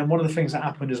then one of the things that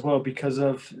happened as well, because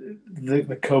of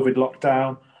the COVID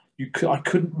lockdown, I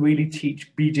couldn't really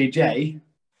teach BJJ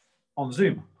on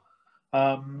Zoom.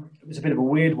 It was a bit of a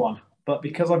weird one, but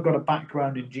because I've got a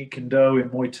background in Jeet Kune Do and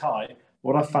Muay Thai,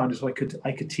 what I found is I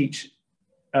could teach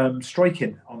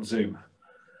striking on Zoom.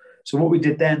 So what we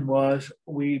did then was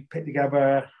we put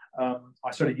together.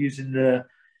 I started using the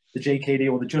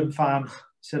JKD or the Junfan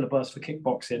syllabus for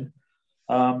kickboxing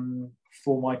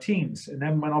for my teens, and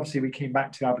then when obviously we came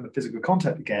back to having the physical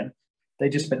contact again, they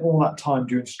just spent all that time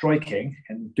doing striking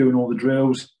and doing all the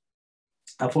drills.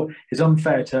 I thought it's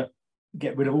unfair to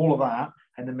get rid of all of that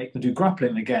and then make them do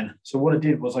grappling again. So what I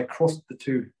did was I crossed the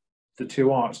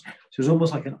two arts. So it was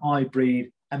almost like an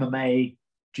hybrid MMA,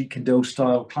 Jeet Kune Do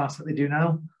style class that they do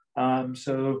now.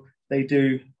 So they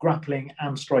do grappling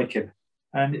and striking,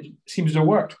 and it seems to have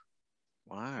worked.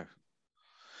 Wow.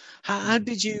 How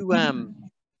did you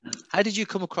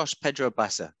come across Pedro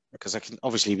Bassa? Because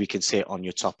we can see it on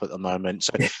your top at the moment.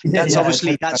 So that's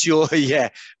your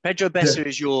Pedro Bessa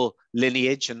is your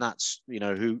lineage, and that's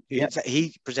who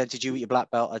he presented you with your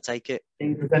black belt. I take it.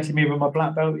 He presented me with my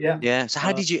black belt. Yeah. Yeah. So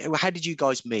how did you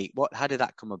guys meet? How did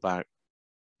that come about?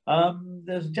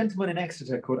 There's a gentleman in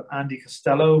Exeter called Andy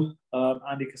Costello.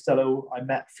 Andy Costello, I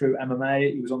met through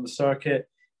MMA. He was on the circuit.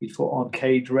 He fought on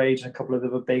Cage Rage and a couple of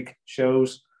other big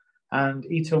shows. And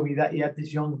he told me that he had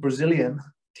this young Brazilian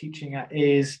teaching at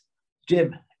his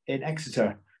gym in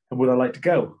Exeter, and would I like to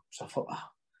go? So I thought,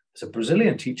 there's a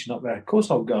Brazilian teaching up there. Of course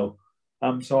I'll go.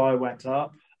 So I went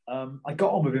up. I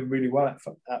got on with him really well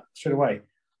straight away.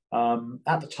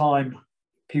 At the time,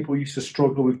 people used to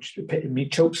struggle with putting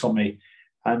meat chokes on me,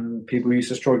 and people used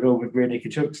to struggle with rear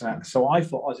naked chokes and that. So I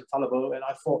thought I was infallible, and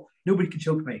I thought nobody can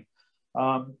choke me.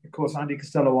 Of course, Andy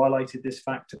Costello highlighted this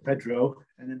fact to Pedro,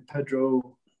 and then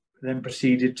Pedro then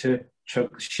proceeded to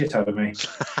choke the shit out of me.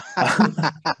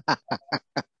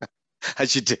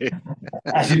 As you do.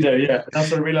 As you do, yeah.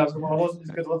 That's when I realised I wasn't as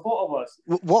good as I thought I was.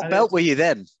 What belt were you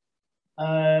then?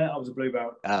 I was a blue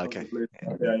belt. Oh, okay.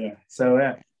 Yeah.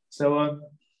 So,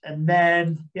 and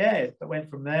then, I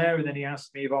went from there, and then he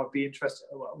asked me if I'd be interested.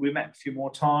 We met a few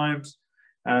more times,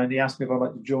 and he asked me if I'd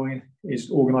like to join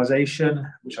his organisation,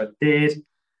 which I did.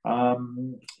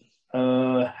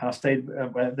 I stayed.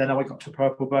 Then I got to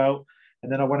purple belt,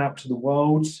 and then I went out to the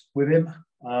Worlds with him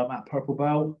at purple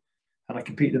belt, and I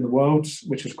competed in the Worlds,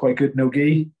 which was quite good. No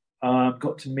gi.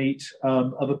 Got to meet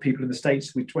other people in the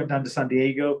States. We went down to San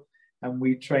Diego, and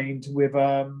we trained with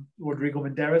Rodrigo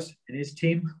Menderes and his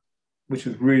team, which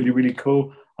was really, really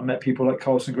cool. I met people like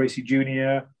Carlson Gracie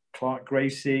Jr., Clark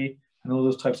Gracie, and all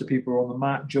those types of people were on the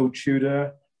mat. Joe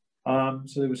Tudor.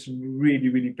 So there was some really,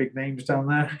 really big names down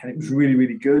there, and it was really,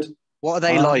 really good. What are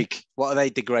they like? What are they,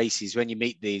 the Gracies, when you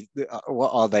meet these?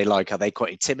 What are they like? Are they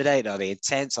quite intimidating? Are they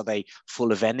intense? Are they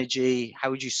full of energy? How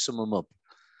would you sum them up?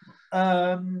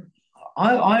 I've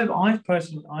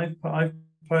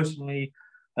personally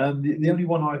The only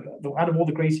one out of all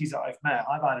the Gracies that I've met,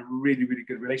 I've had a really, really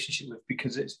good relationship with,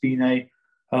 because it's been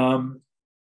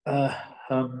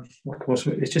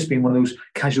it's just been one of those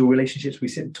casual relationships. We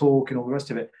sit and talk and all the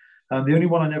rest of it. The only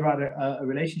one I never had a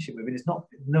relationship with, and it's not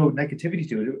no negativity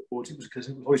to it, was because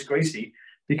it was always Gracie,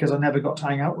 because I never got to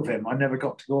hang out with him. I never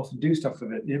got to go off and do stuff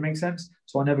with it. Does it make sense?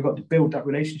 So I never got to build that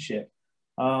relationship.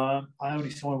 I only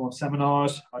saw him on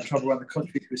seminars. I traveled around the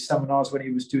country to his seminars when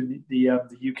he was doing the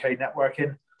UK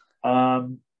networking.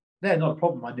 Yeah, not a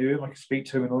problem. I knew him. I could speak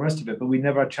to him and all the rest of it, but we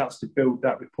never had a chance to build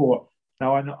that rapport.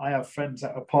 Now I have friends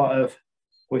that are part of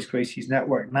Royce Gracie's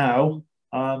network now,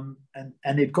 and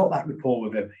they've got that rapport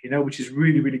with him, which is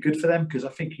really, really good for them, because I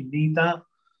think you need that.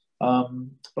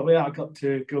 But yeah, I got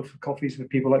to go for coffees with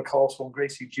people like Carl Swan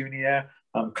Gracie Jr.,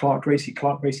 Clark Gracie.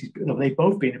 Clark Gracie's, they've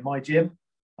both been in my gym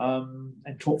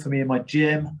and taught for me in my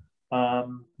gym,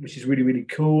 which is really, really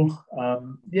cool.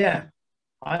 Yeah,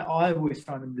 I always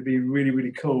found them to be really,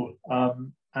 really cool.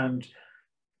 And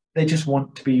they just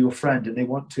want to be your friend, and they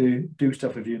want to do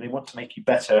stuff with you, and they want to make you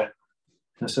better.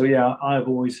 And so yeah, I've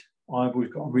always got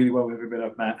on really well with everybody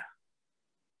I've met.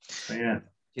 So yeah. Do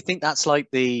you think that's like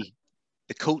the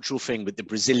cultural thing with the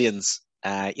Brazilians,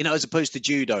 as opposed to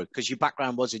judo, because your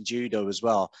background was in judo as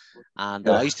well? And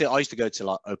I used to go to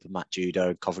like open mat judo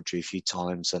in Coventry a few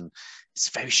times, and it's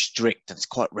very strict and it's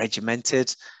quite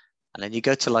regimented. And then you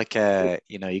go to like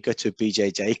you go to a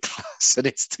BJJ class, and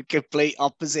it's the complete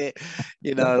opposite.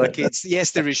 Like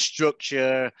yes, there is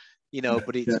structure,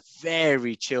 but it's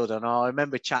very chilled. And I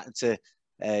remember chatting to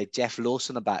Jeff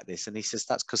Lawson about this, and he says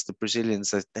that's because the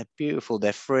Brazilians they're beautiful,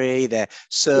 they're free, they're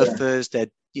surfers,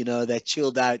 they're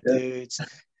chilled out dudes.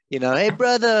 Hey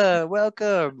brother,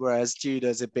 welcome. Whereas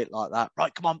judo's a bit like that.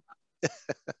 Right, come on.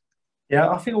 Yeah,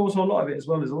 I think also a lot of it as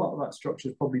well is a lot of that structure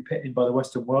is probably put in by the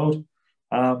Western world.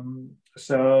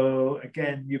 So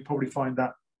again, you probably find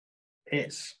that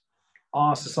it's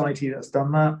our society that's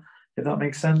done that, if that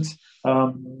makes sense.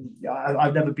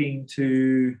 I've never been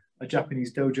to a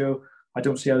Japanese dojo. I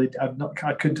don't see how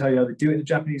I couldn't tell you how they do it in the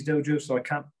Japanese dojo, so I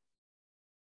can't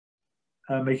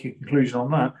make a conclusion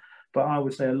on that. But I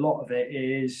would say a lot of it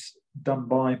is done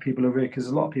by people over here, because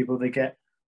a lot of people, they get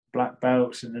black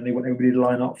belts and then they want everybody to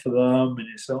line up for them, and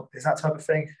it's that type of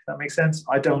thing. If that makes sense.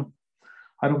 I don't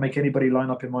make anybody line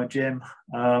up in my gym.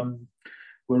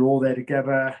 We're all there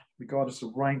together, regardless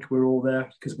of rank. We're all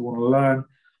there because we want to learn,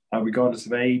 regardless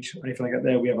of age or anything like that.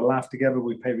 There, we have a laugh together.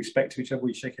 We pay respect to each other.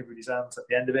 We shake everybody's hands at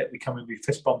the end of it. We come and we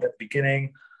fist bump at the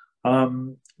beginning.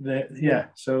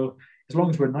 So as long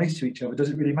as we're nice to each other, does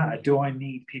it really matter? Do I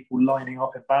need people lining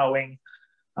up and bowing?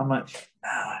 I'm like,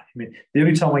 the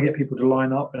only time I get people to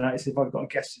line up, and that is if I've got a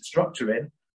guest instructor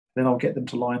in, then I'll get them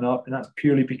to line up, and that's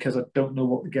purely because I don't know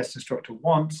what the guest instructor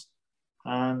wants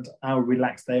and how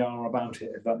relaxed they are about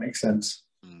it, if that makes sense.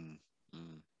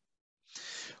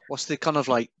 What's the kind of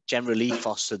like general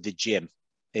ethos of the gym?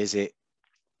 Is it,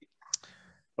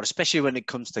 but especially when it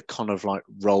comes to kind of like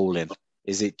rolling,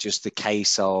 is it just a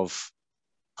case of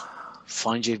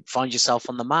find yourself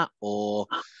on the mat, or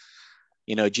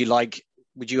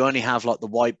would you only have like the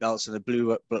white belts and the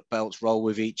blue belts roll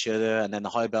with each other, and then the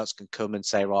high belts can come and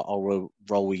say, right, I'll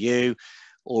roll with you?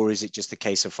 Or is it just a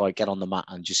case of, right, get on the mat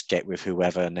and just get with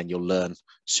whoever, and then you'll learn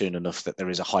soon enough that there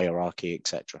is a hierarchy,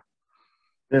 etc.?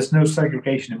 There's no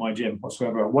segregation in my gym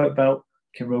whatsoever. A white belt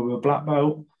can roll with a black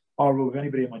belt. I'll roll with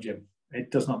anybody in my gym. It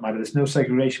does not matter. There's no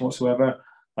segregation whatsoever.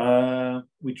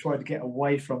 We try to get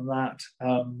away from that.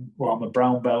 Well, I'm a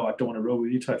brown belt, I don't want to roll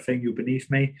with you type thing. You're beneath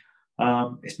me.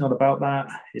 It's not about that.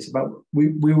 It's about we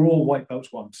were all white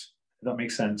belts once, if that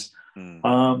makes sense.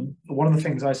 One of the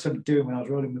things I started doing when I was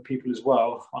rolling with people as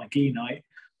well on a gi night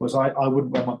was I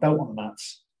wouldn't wear my belt on the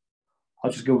mats.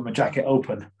 I'd just go with my jacket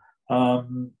open,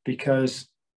 because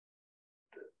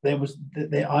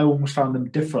I almost found them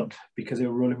different because they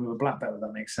were rolling with a black belt, if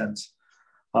that makes sense.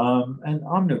 And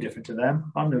I'm no different to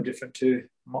them. I'm no different to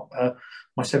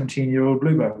my 17-year-old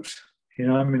blue belts. I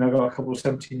got a couple of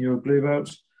 17-year-old blue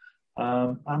belts.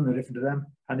 I'm no different to them.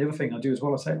 And the other thing I do as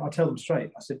well, I tell them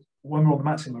straight. I said, when we're on the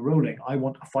mats and we're rolling, I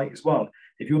want a fight as well.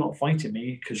 If you're not fighting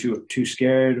me because you're too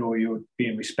scared or you're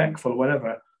being respectful or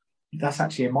whatever, that's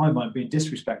actually in my mind being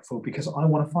disrespectful, because I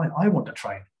want to fight. I want to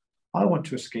train. I want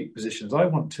to escape positions. I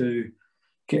want to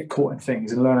get caught in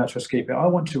things and learn how to escape it. I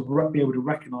want to be able to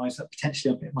recognize that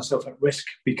potentially I'm putting myself at risk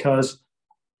because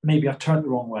maybe I turned the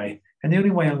wrong way. And the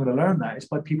only way I'm going to learn that is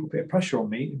by people putting pressure on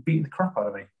me and beating the crap out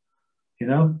of me.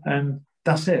 And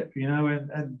that's it,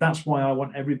 and that's why I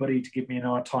want everybody to give me an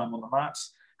hour time on the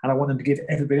mats, and I want them to give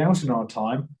everybody else an hour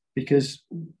time, because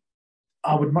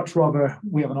I would much rather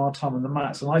we have an hour time on the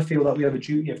mats, and I feel that we have a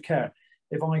duty of care.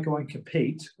 If I go and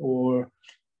compete or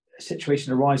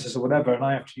situation arises or whatever, and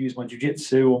I have to use my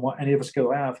jiu-jitsu or any other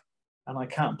skill I have, and I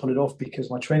can't pull it off because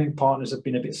my training partners have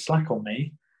been a bit slack on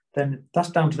me, then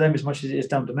that's down to them as much as it is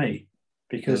down to me,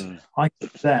 because I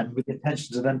keep them with the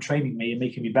intentions of them training me and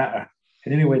making me better.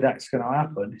 And the only way that's going to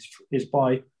happen is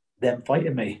by them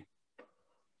fighting me.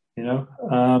 You know,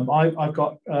 I've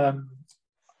got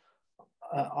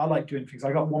I like doing things.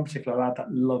 I got one particular lad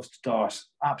that loves to dart,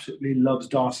 absolutely loves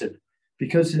darting.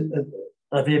 Because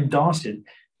of him darting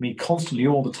me constantly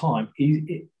all the time,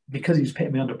 because he was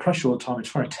putting me under pressure all the time and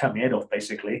trying to tear my head off,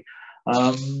 basically.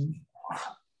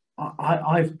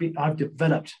 I've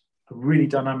developed a really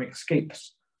dynamic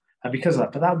escapes, and because of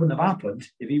that. But that wouldn't have happened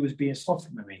if he was being soft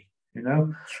with me. You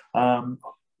know,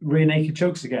 rear naked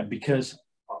chokes again, because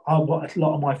a lot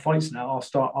of my fights now, I'll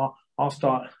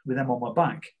start with them on my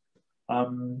back,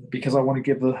 because I want to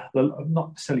give the not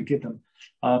necessarily give them,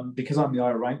 because I'm the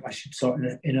higher rank, I should start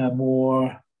in a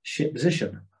more shit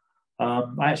position. I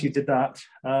actually did that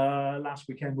last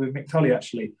weekend with Mick Tully.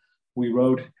 Actually, we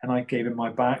rode and I gave him my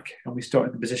back, and we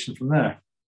started the position from there.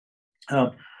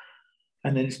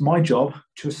 And then it's my job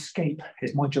to escape.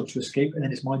 It's my job to escape, and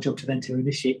then it's my job to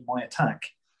initiate my attack,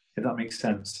 if that makes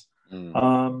sense.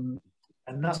 And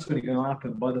that's really going to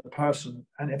happen by the person.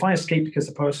 And if I escape because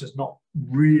the person's not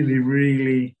really,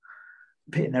 really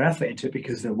putting their effort into it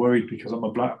because they're worried because I'm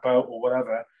a black belt or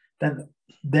whatever, then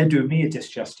they're doing me a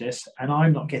disjustice, and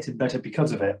I'm not getting better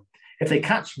because of it. If they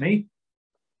catch me,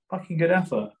 fucking good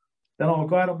effort. Then I'll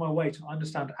go out on my way to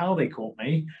understand how they caught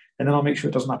me, and then I'll make sure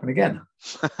it doesn't happen again.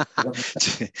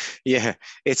 Yeah,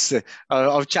 it's.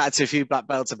 I've chatted to a few black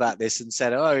belts about this and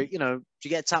said, "Oh, you know, do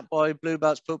you get tapped by blue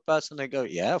belts, blue belts?" And they go,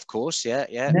 "Yeah, of course, yeah."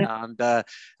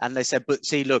 And they said, "But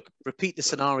see, look, repeat the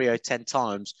scenario 10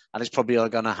 times, and it's probably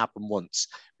only going to happen once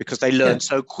because they learn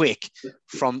so quick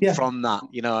from that,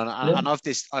 you know." And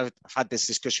I've had this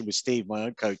discussion with Steve, my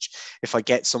own coach. If I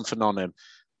get something on him,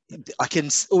 I can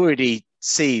already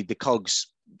see the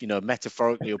cogs, you know,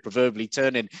 metaphorically or proverbially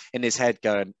turning in his head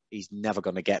going, he's never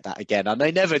going to get that again. And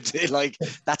they never do. Like,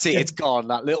 that's it. It's gone.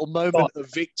 That little moment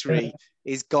of victory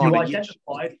is gone. You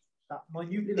identified that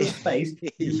minute little space.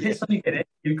 You put something in it.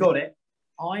 You got it.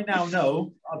 I now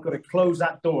know I've got to close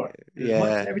that door.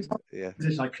 Every time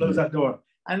position, I close that door.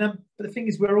 And but the thing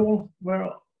is,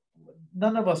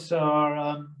 none of us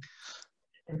are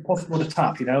impossible to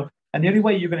tap, you know. And the only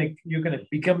way you're gonna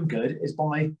become good is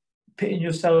by putting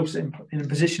yourselves in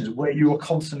positions where you are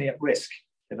constantly at risk,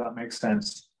 if that makes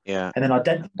sense. Yeah. And then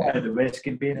identify the risk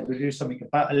and being able to do something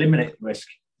about eliminate the risk.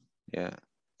 Yeah.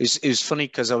 It was funny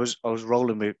because I was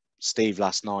rolling with Steve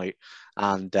last night,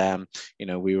 and you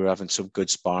know, we were having some good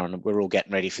sparring, and we were all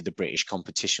getting ready for the British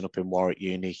competition up in Warwick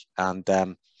Uni, and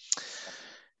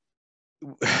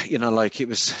you know, like it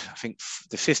was, I think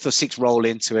the 5th or 6th roll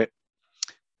into it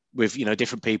with, you know,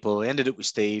 different people. I ended up with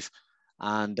Steve,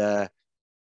 and the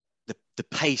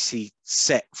pace he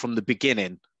set from the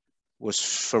beginning was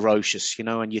ferocious, you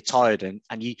know, and you're tired,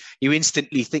 and you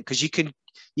instantly think, because you can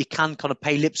kind of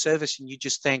pay lip service and you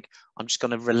just think, I'm just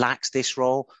going to relax this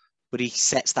roll, but he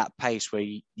sets that pace where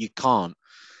you can't.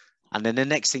 And then the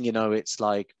next thing you know, it's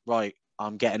like, right,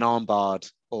 I'm getting armbarred,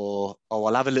 or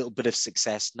I'll have a little bit of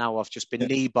success. Now I've just been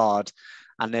knee barred.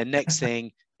 And then next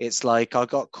thing, it's like I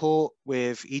got caught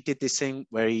with, he did this thing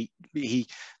where he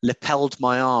lapelled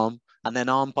my arm and then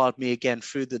armbarred me again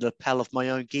through the lapel of my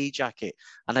own gi jacket.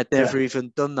 And I'd never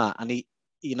even done that. And he,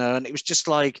 you know, and it was just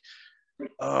like,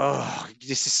 oh,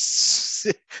 this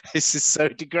is so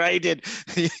degrading.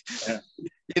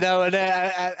 You know,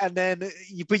 and then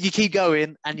you keep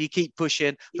going and you keep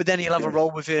pushing, but then you'll have a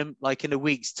roll with him like in a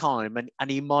week's time,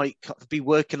 and he might be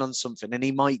working on something, and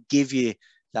he might give you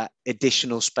that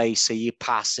additional space so you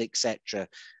pass, etc.,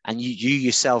 and you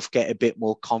yourself get a bit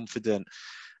more confident.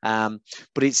 But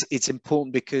it's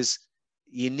important because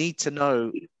you need to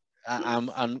know,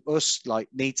 and us like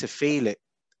need to feel it,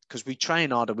 because we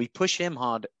train hard and we push him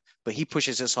hard, but he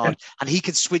pushes us hard, and he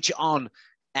can switch it on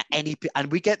at any,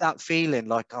 and we get that feeling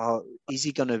like, oh, is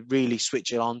he going to really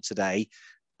switch it on today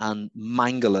and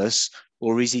mangle us,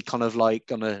 or is he kind of like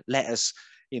going to let us,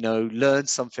 you know, learn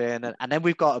something? And then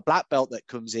we've got a black belt that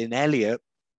comes in, Elliot,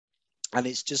 and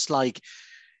it's just like,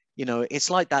 you know, it's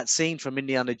like that scene from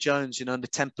Indiana Jones, you know, in the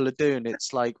Temple of Doom.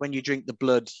 It's like when you drink the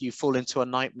blood, you fall into a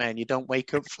nightmare and you don't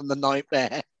wake up from the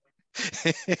nightmare.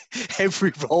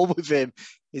 Every roll with him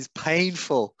is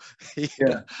painful.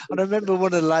 And I remember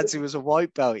one of the lads who was a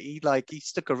white belt, he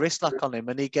stuck a wrist lock on him,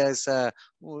 and he goes,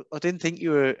 well, I didn't think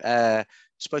you were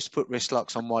supposed to put wrist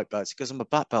locks on white belts. He goes, I'm a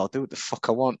black belt, I'll do what the fuck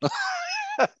I want.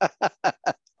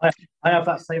 I have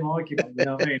that same argument, you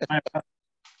know what I mean?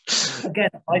 Again,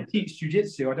 I teach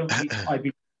jiu-jitsu, I don't teach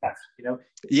IB. You know,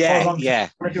 Yeah, yeah.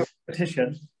 When you do a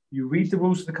competition, you read the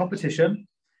rules of the competition,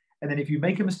 and then if you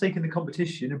make a mistake in the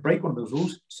competition and break one of those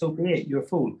rules, so be it. You're a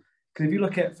fool. Because if you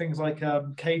look at things like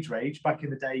cage rage, back in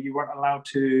the day, you weren't allowed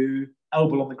to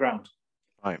elbow on the ground.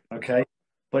 Right. Okay.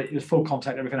 But it was full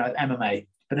contact, everything like MMA.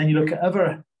 But then you look at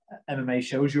other MMA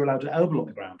shows, you're allowed to elbow on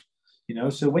the ground. You know,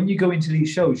 so when you go into these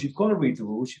shows, you've got to read the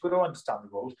rules, you've got to understand the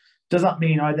rules. Does that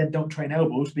mean I then don't train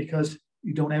elbows because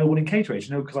you don't elbow in cage rage?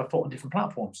 No, because I fought on different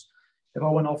platforms. If I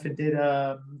went off and did,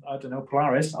 I don't know,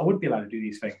 Polaris, I wouldn't be allowed to do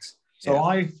these things. So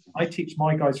yeah. I teach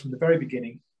my guys from the very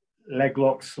beginning, leg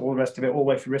locks, all the rest of it, all the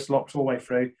way through wrist locks, all the way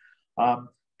through,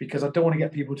 because I don't want to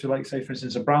get people to, like, say, for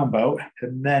instance, a brown belt,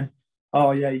 and then,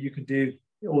 oh, yeah, you can do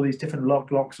all these different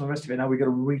locks and the rest of it. Now we've got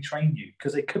to retrain you,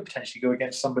 because they could potentially go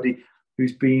against somebody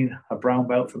who's been a brown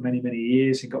belt for many, many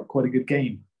years and got quite a good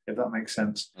game, if that makes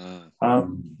sense.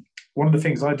 One of the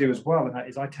things I do as well, and that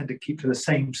is I tend to keep to the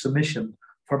same submission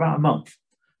for about a month.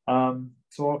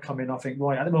 So I'll come in, I think,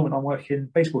 right, at the moment I'm working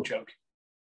baseball choke.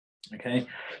 Okay.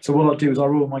 So what I'll do is I'll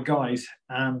roll my guys,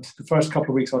 and the first couple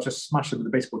of weeks I'll just smash them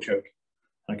with the baseball choke.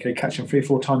 Okay. Catch them 3 or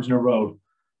 4 times in a row.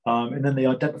 And then they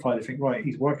identify, they think, right,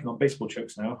 he's working on baseball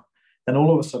chokes now. Then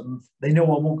all of a sudden, they know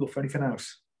I won't go for anything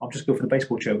else. I'll just go for the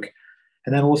baseball choke.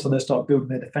 And then all of a sudden they start building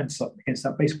their defense up against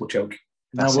that baseball choke.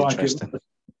 And that's now what interesting.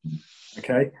 I do,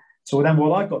 okay. So then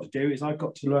what I've got to do is I've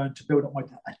got to learn to build up my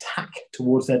attack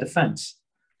towards their defense,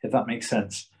 if that makes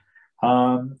sense.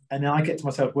 And then I get to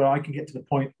myself where I can get to the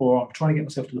point, or I'm trying to get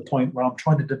myself to the point where I'm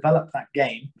trying to develop that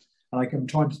game, and I'm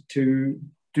trying to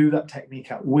do that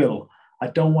technique at will. I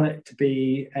don't want it to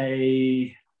be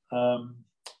a,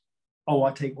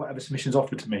 I take whatever submission's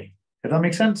offered to me. If that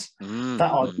makes sense, that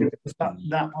I'll do.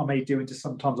 That I may do, and just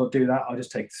sometimes I'll do that. I'll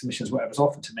just take submissions, whatever's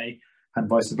offered to me, and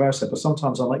vice versa. But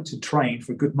sometimes I like to train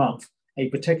for a good month a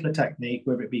particular technique,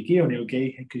 whether it be gi or no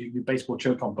gi, because you can do baseball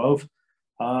choke on both.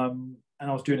 And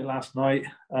I was doing it last night,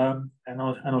 and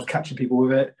I was catching people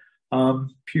with it,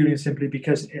 purely and simply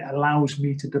because it allows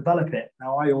me to develop it.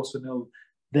 Now I also know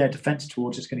their defense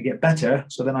towards it's going to get better,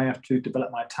 so then I have to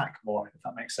develop my attack more, if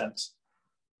that makes sense.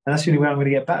 And that's the only way I'm going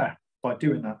to get better, by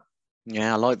doing that.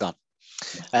 Yeah, I like that.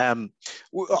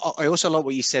 I also like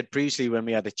what you said previously when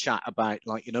we had a chat about,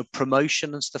 like, you know,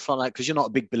 promotion and stuff like that, because you're not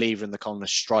a big believer in the kind of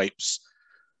stripes.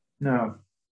 No.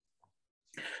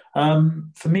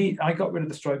 For me, I got rid of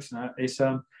the stripes now.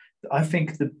 I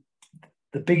think the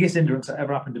biggest hindrance that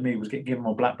ever happened to me was getting given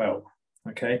my black belt.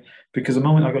 Okay, because the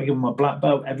moment I got given my black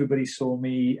belt, everybody saw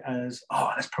me as,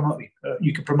 let's promote me.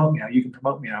 You can promote me now. You can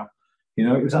promote me now. You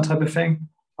know, it was that type of thing.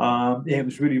 It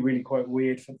was really, really quite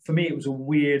weird. For me, it was a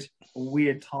weird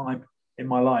time in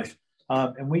my life.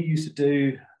 And we used to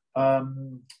do a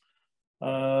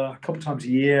couple of times a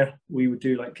year, we would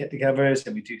do like get-togethers,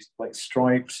 and we do like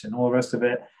stripes and all the rest of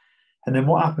it. And then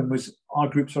what happened was our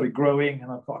group started growing,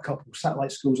 and I've got a couple of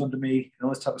satellite schools under me and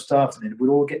all this type of stuff. And then we'd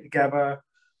all get together.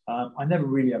 I never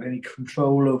really have any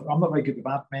control of. I'm not very good with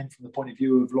admin from the point of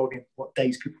view of logging what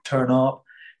days people turn up,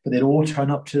 but they'd all turn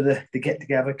up to the get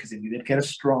together because they'd get a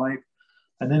stripe.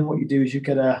 And then what you do is you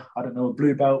get a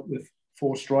blue belt with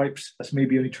 4 stripes. That's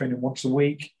maybe only training once a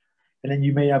week. And then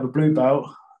you may have a blue belt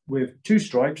with 2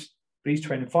 stripes, but he's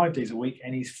training 5 days a week,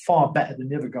 and he's far better than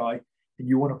the other guy, and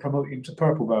you want to promote him to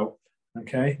purple belt.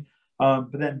 Okay.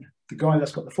 But then the guy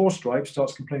that's got the 4 stripes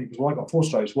starts complaining because, well, I got 4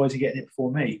 stripes. Why is he getting it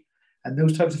before me? And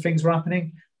those types of things were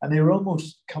happening. And they were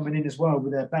almost coming in as well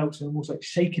with their belts and almost like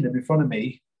shaking them in front of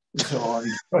me. So,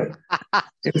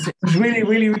 it was really,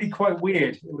 really, really quite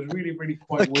weird. It was really, really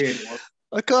quite weird.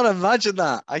 I can't imagine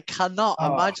that. I cannot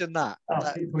imagine that.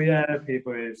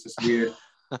 People, it's just weird.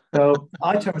 So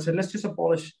I turned and said, let's just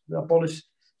abolish.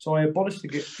 So I abolished the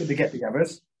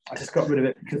get-togethers. I just got rid of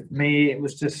it because for me, it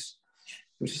was just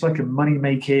like a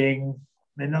money-making.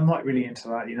 And I'm not really into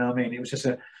that, you know what I mean? It was just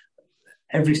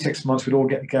every 6 months we'd all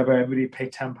get together, everybody pay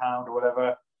 £10 or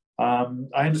whatever.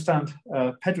 I understand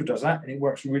Pedro does that, and it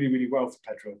works really, really well for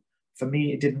Pedro. For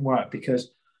me, it didn't work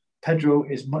because Pedro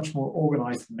is much more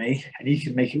organized than me, and he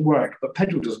can make it work. But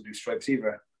Pedro doesn't do stripes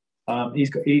either.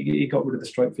 He got rid of the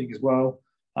stripe thing as well.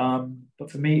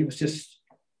 But for me, it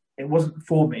wasn't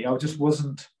for me. I'm just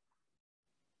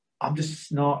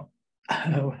not.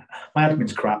 My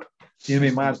admin's crap. You know what I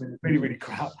mean? My admin is really, really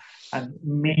crap. And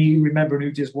me remembering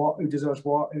who does what, who deserves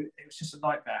what, it was just a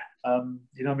nightmare.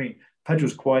 You know what I mean?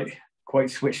 Pedro's quite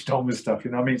switched on with stuff.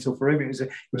 You know what I mean? So for him, it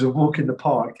was a walk in the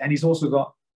park, and he's also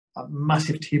got a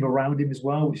massive team around him as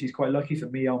well, which he's quite lucky. For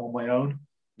me, I'm on my own.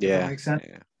 Yeah, does that make sense?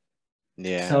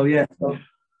 Yeah. So yeah. So,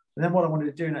 and then what I wanted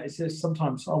to do now is just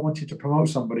sometimes I wanted to promote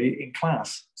somebody in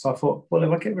class. So I thought, well, if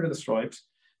I get rid of the stripes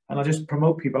and I just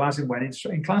promote people as and when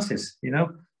in classes, you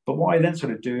know, But what I then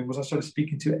started doing was I started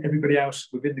speaking to everybody else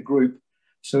within the group.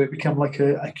 So it became like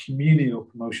a communal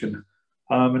promotion.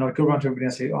 And I'd go around to everybody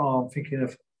and say, oh, I'm thinking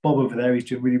of Bob over there. He's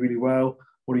doing really, really well.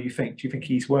 What do you think? Do you think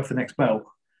he's worth the next belt?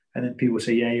 And then people would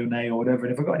say yay or nay or whatever.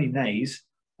 And if I got any nays,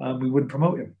 we wouldn't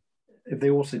promote him. If they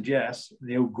all said yes,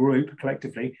 the whole group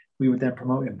collectively, we would then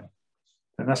promote him.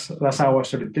 And that's how I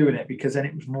started doing it, because then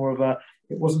it was more of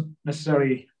it wasn't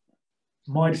necessarily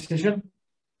my decision.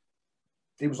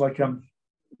 It was like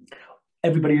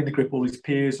everybody in the group, all his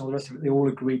peers and all the rest of it, they all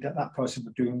agreed that that person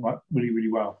was doing really,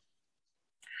 really well.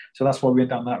 So that's why we went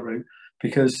down that route,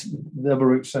 because the other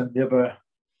routes and the other,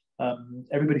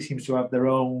 everybody seems to have their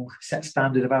own set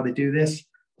standard of how they do this.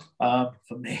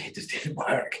 For me, it just didn't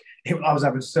work. I was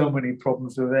having so many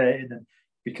problems with it, and then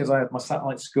because I had my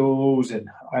satellite schools and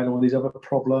I had all these other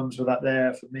problems with that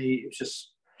there, for me, it was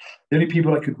just the only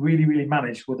people I could really, really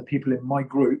manage were the people in my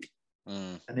group,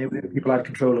 and they were the people I had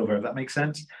control over, if that makes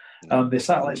sense. The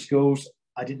satellite schools,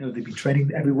 I didn't know they'd be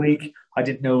training every week. I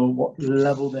didn't know what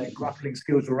level their grappling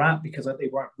skills were at, because they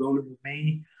weren't rolling with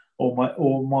me or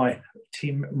my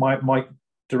team, my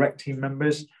direct team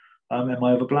members, and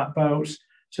my other black belts.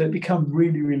 So it became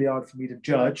really, really hard for me to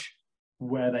judge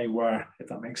where they were, if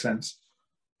that makes sense.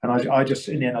 And I just,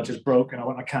 in the end, I just broke and I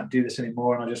went, I can't do this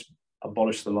anymore. And I just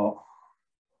abolished the lot.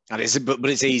 And but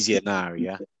it's easier now,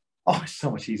 yeah? Oh, it's so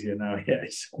much easier now. Yeah,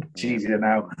 it's so much easier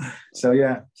now. So,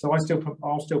 yeah. So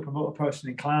I'll still promote a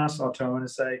person in class. I'll turn around and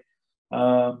say,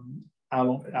 how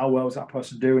well is that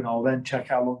person doing? I'll then check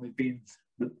how long they've been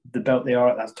the belt they are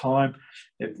at that time.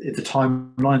 If the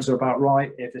timelines are about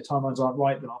right, if the timelines aren't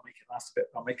right, then I'll make it last a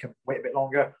bit. I'll make them wait a bit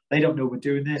longer. They don't know we're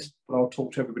doing this, but I'll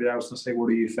talk to everybody else and say, what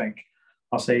do you think?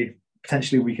 I'll say,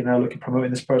 potentially we can now look at promoting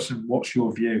this person. What's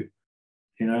your view?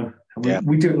 You know, and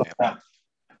we do it like that.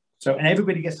 So, and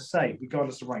everybody gets to say,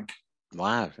 regardless of rank.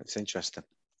 Wow, that's interesting.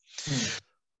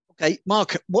 Okay,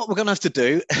 Mark, what we're going to have to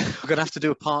do, we're going to have to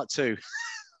do a part 2.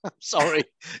 I'm sorry.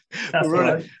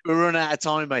 We're running out of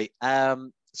time, mate.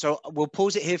 So we'll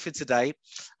pause it here for today.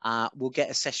 We'll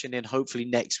get a session in hopefully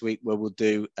next week where we'll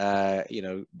do,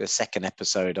 the second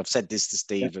episode. I've said this to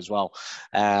Steve as well.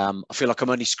 I feel like I'm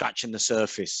only scratching the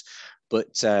surface, but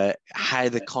how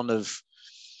the kind of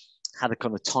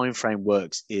time frame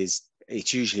works is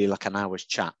it's usually like an hour's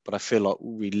chat, but I feel like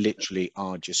we literally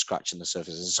are just scratching the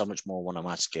surface. There's so much more I want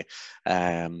to ask you.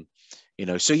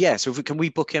 So if can we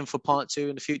book in for part 2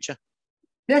 in the future?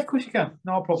 Yeah, of course you can.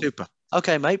 No problem. Super.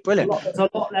 Okay, mate. Brilliant. It's a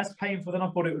lot less painful than I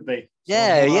thought it would be. So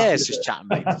it's just chatting,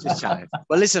 mate. Just chatting.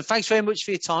 Well, listen, thanks very much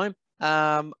for your time.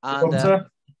 And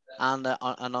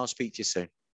I'll speak to you soon.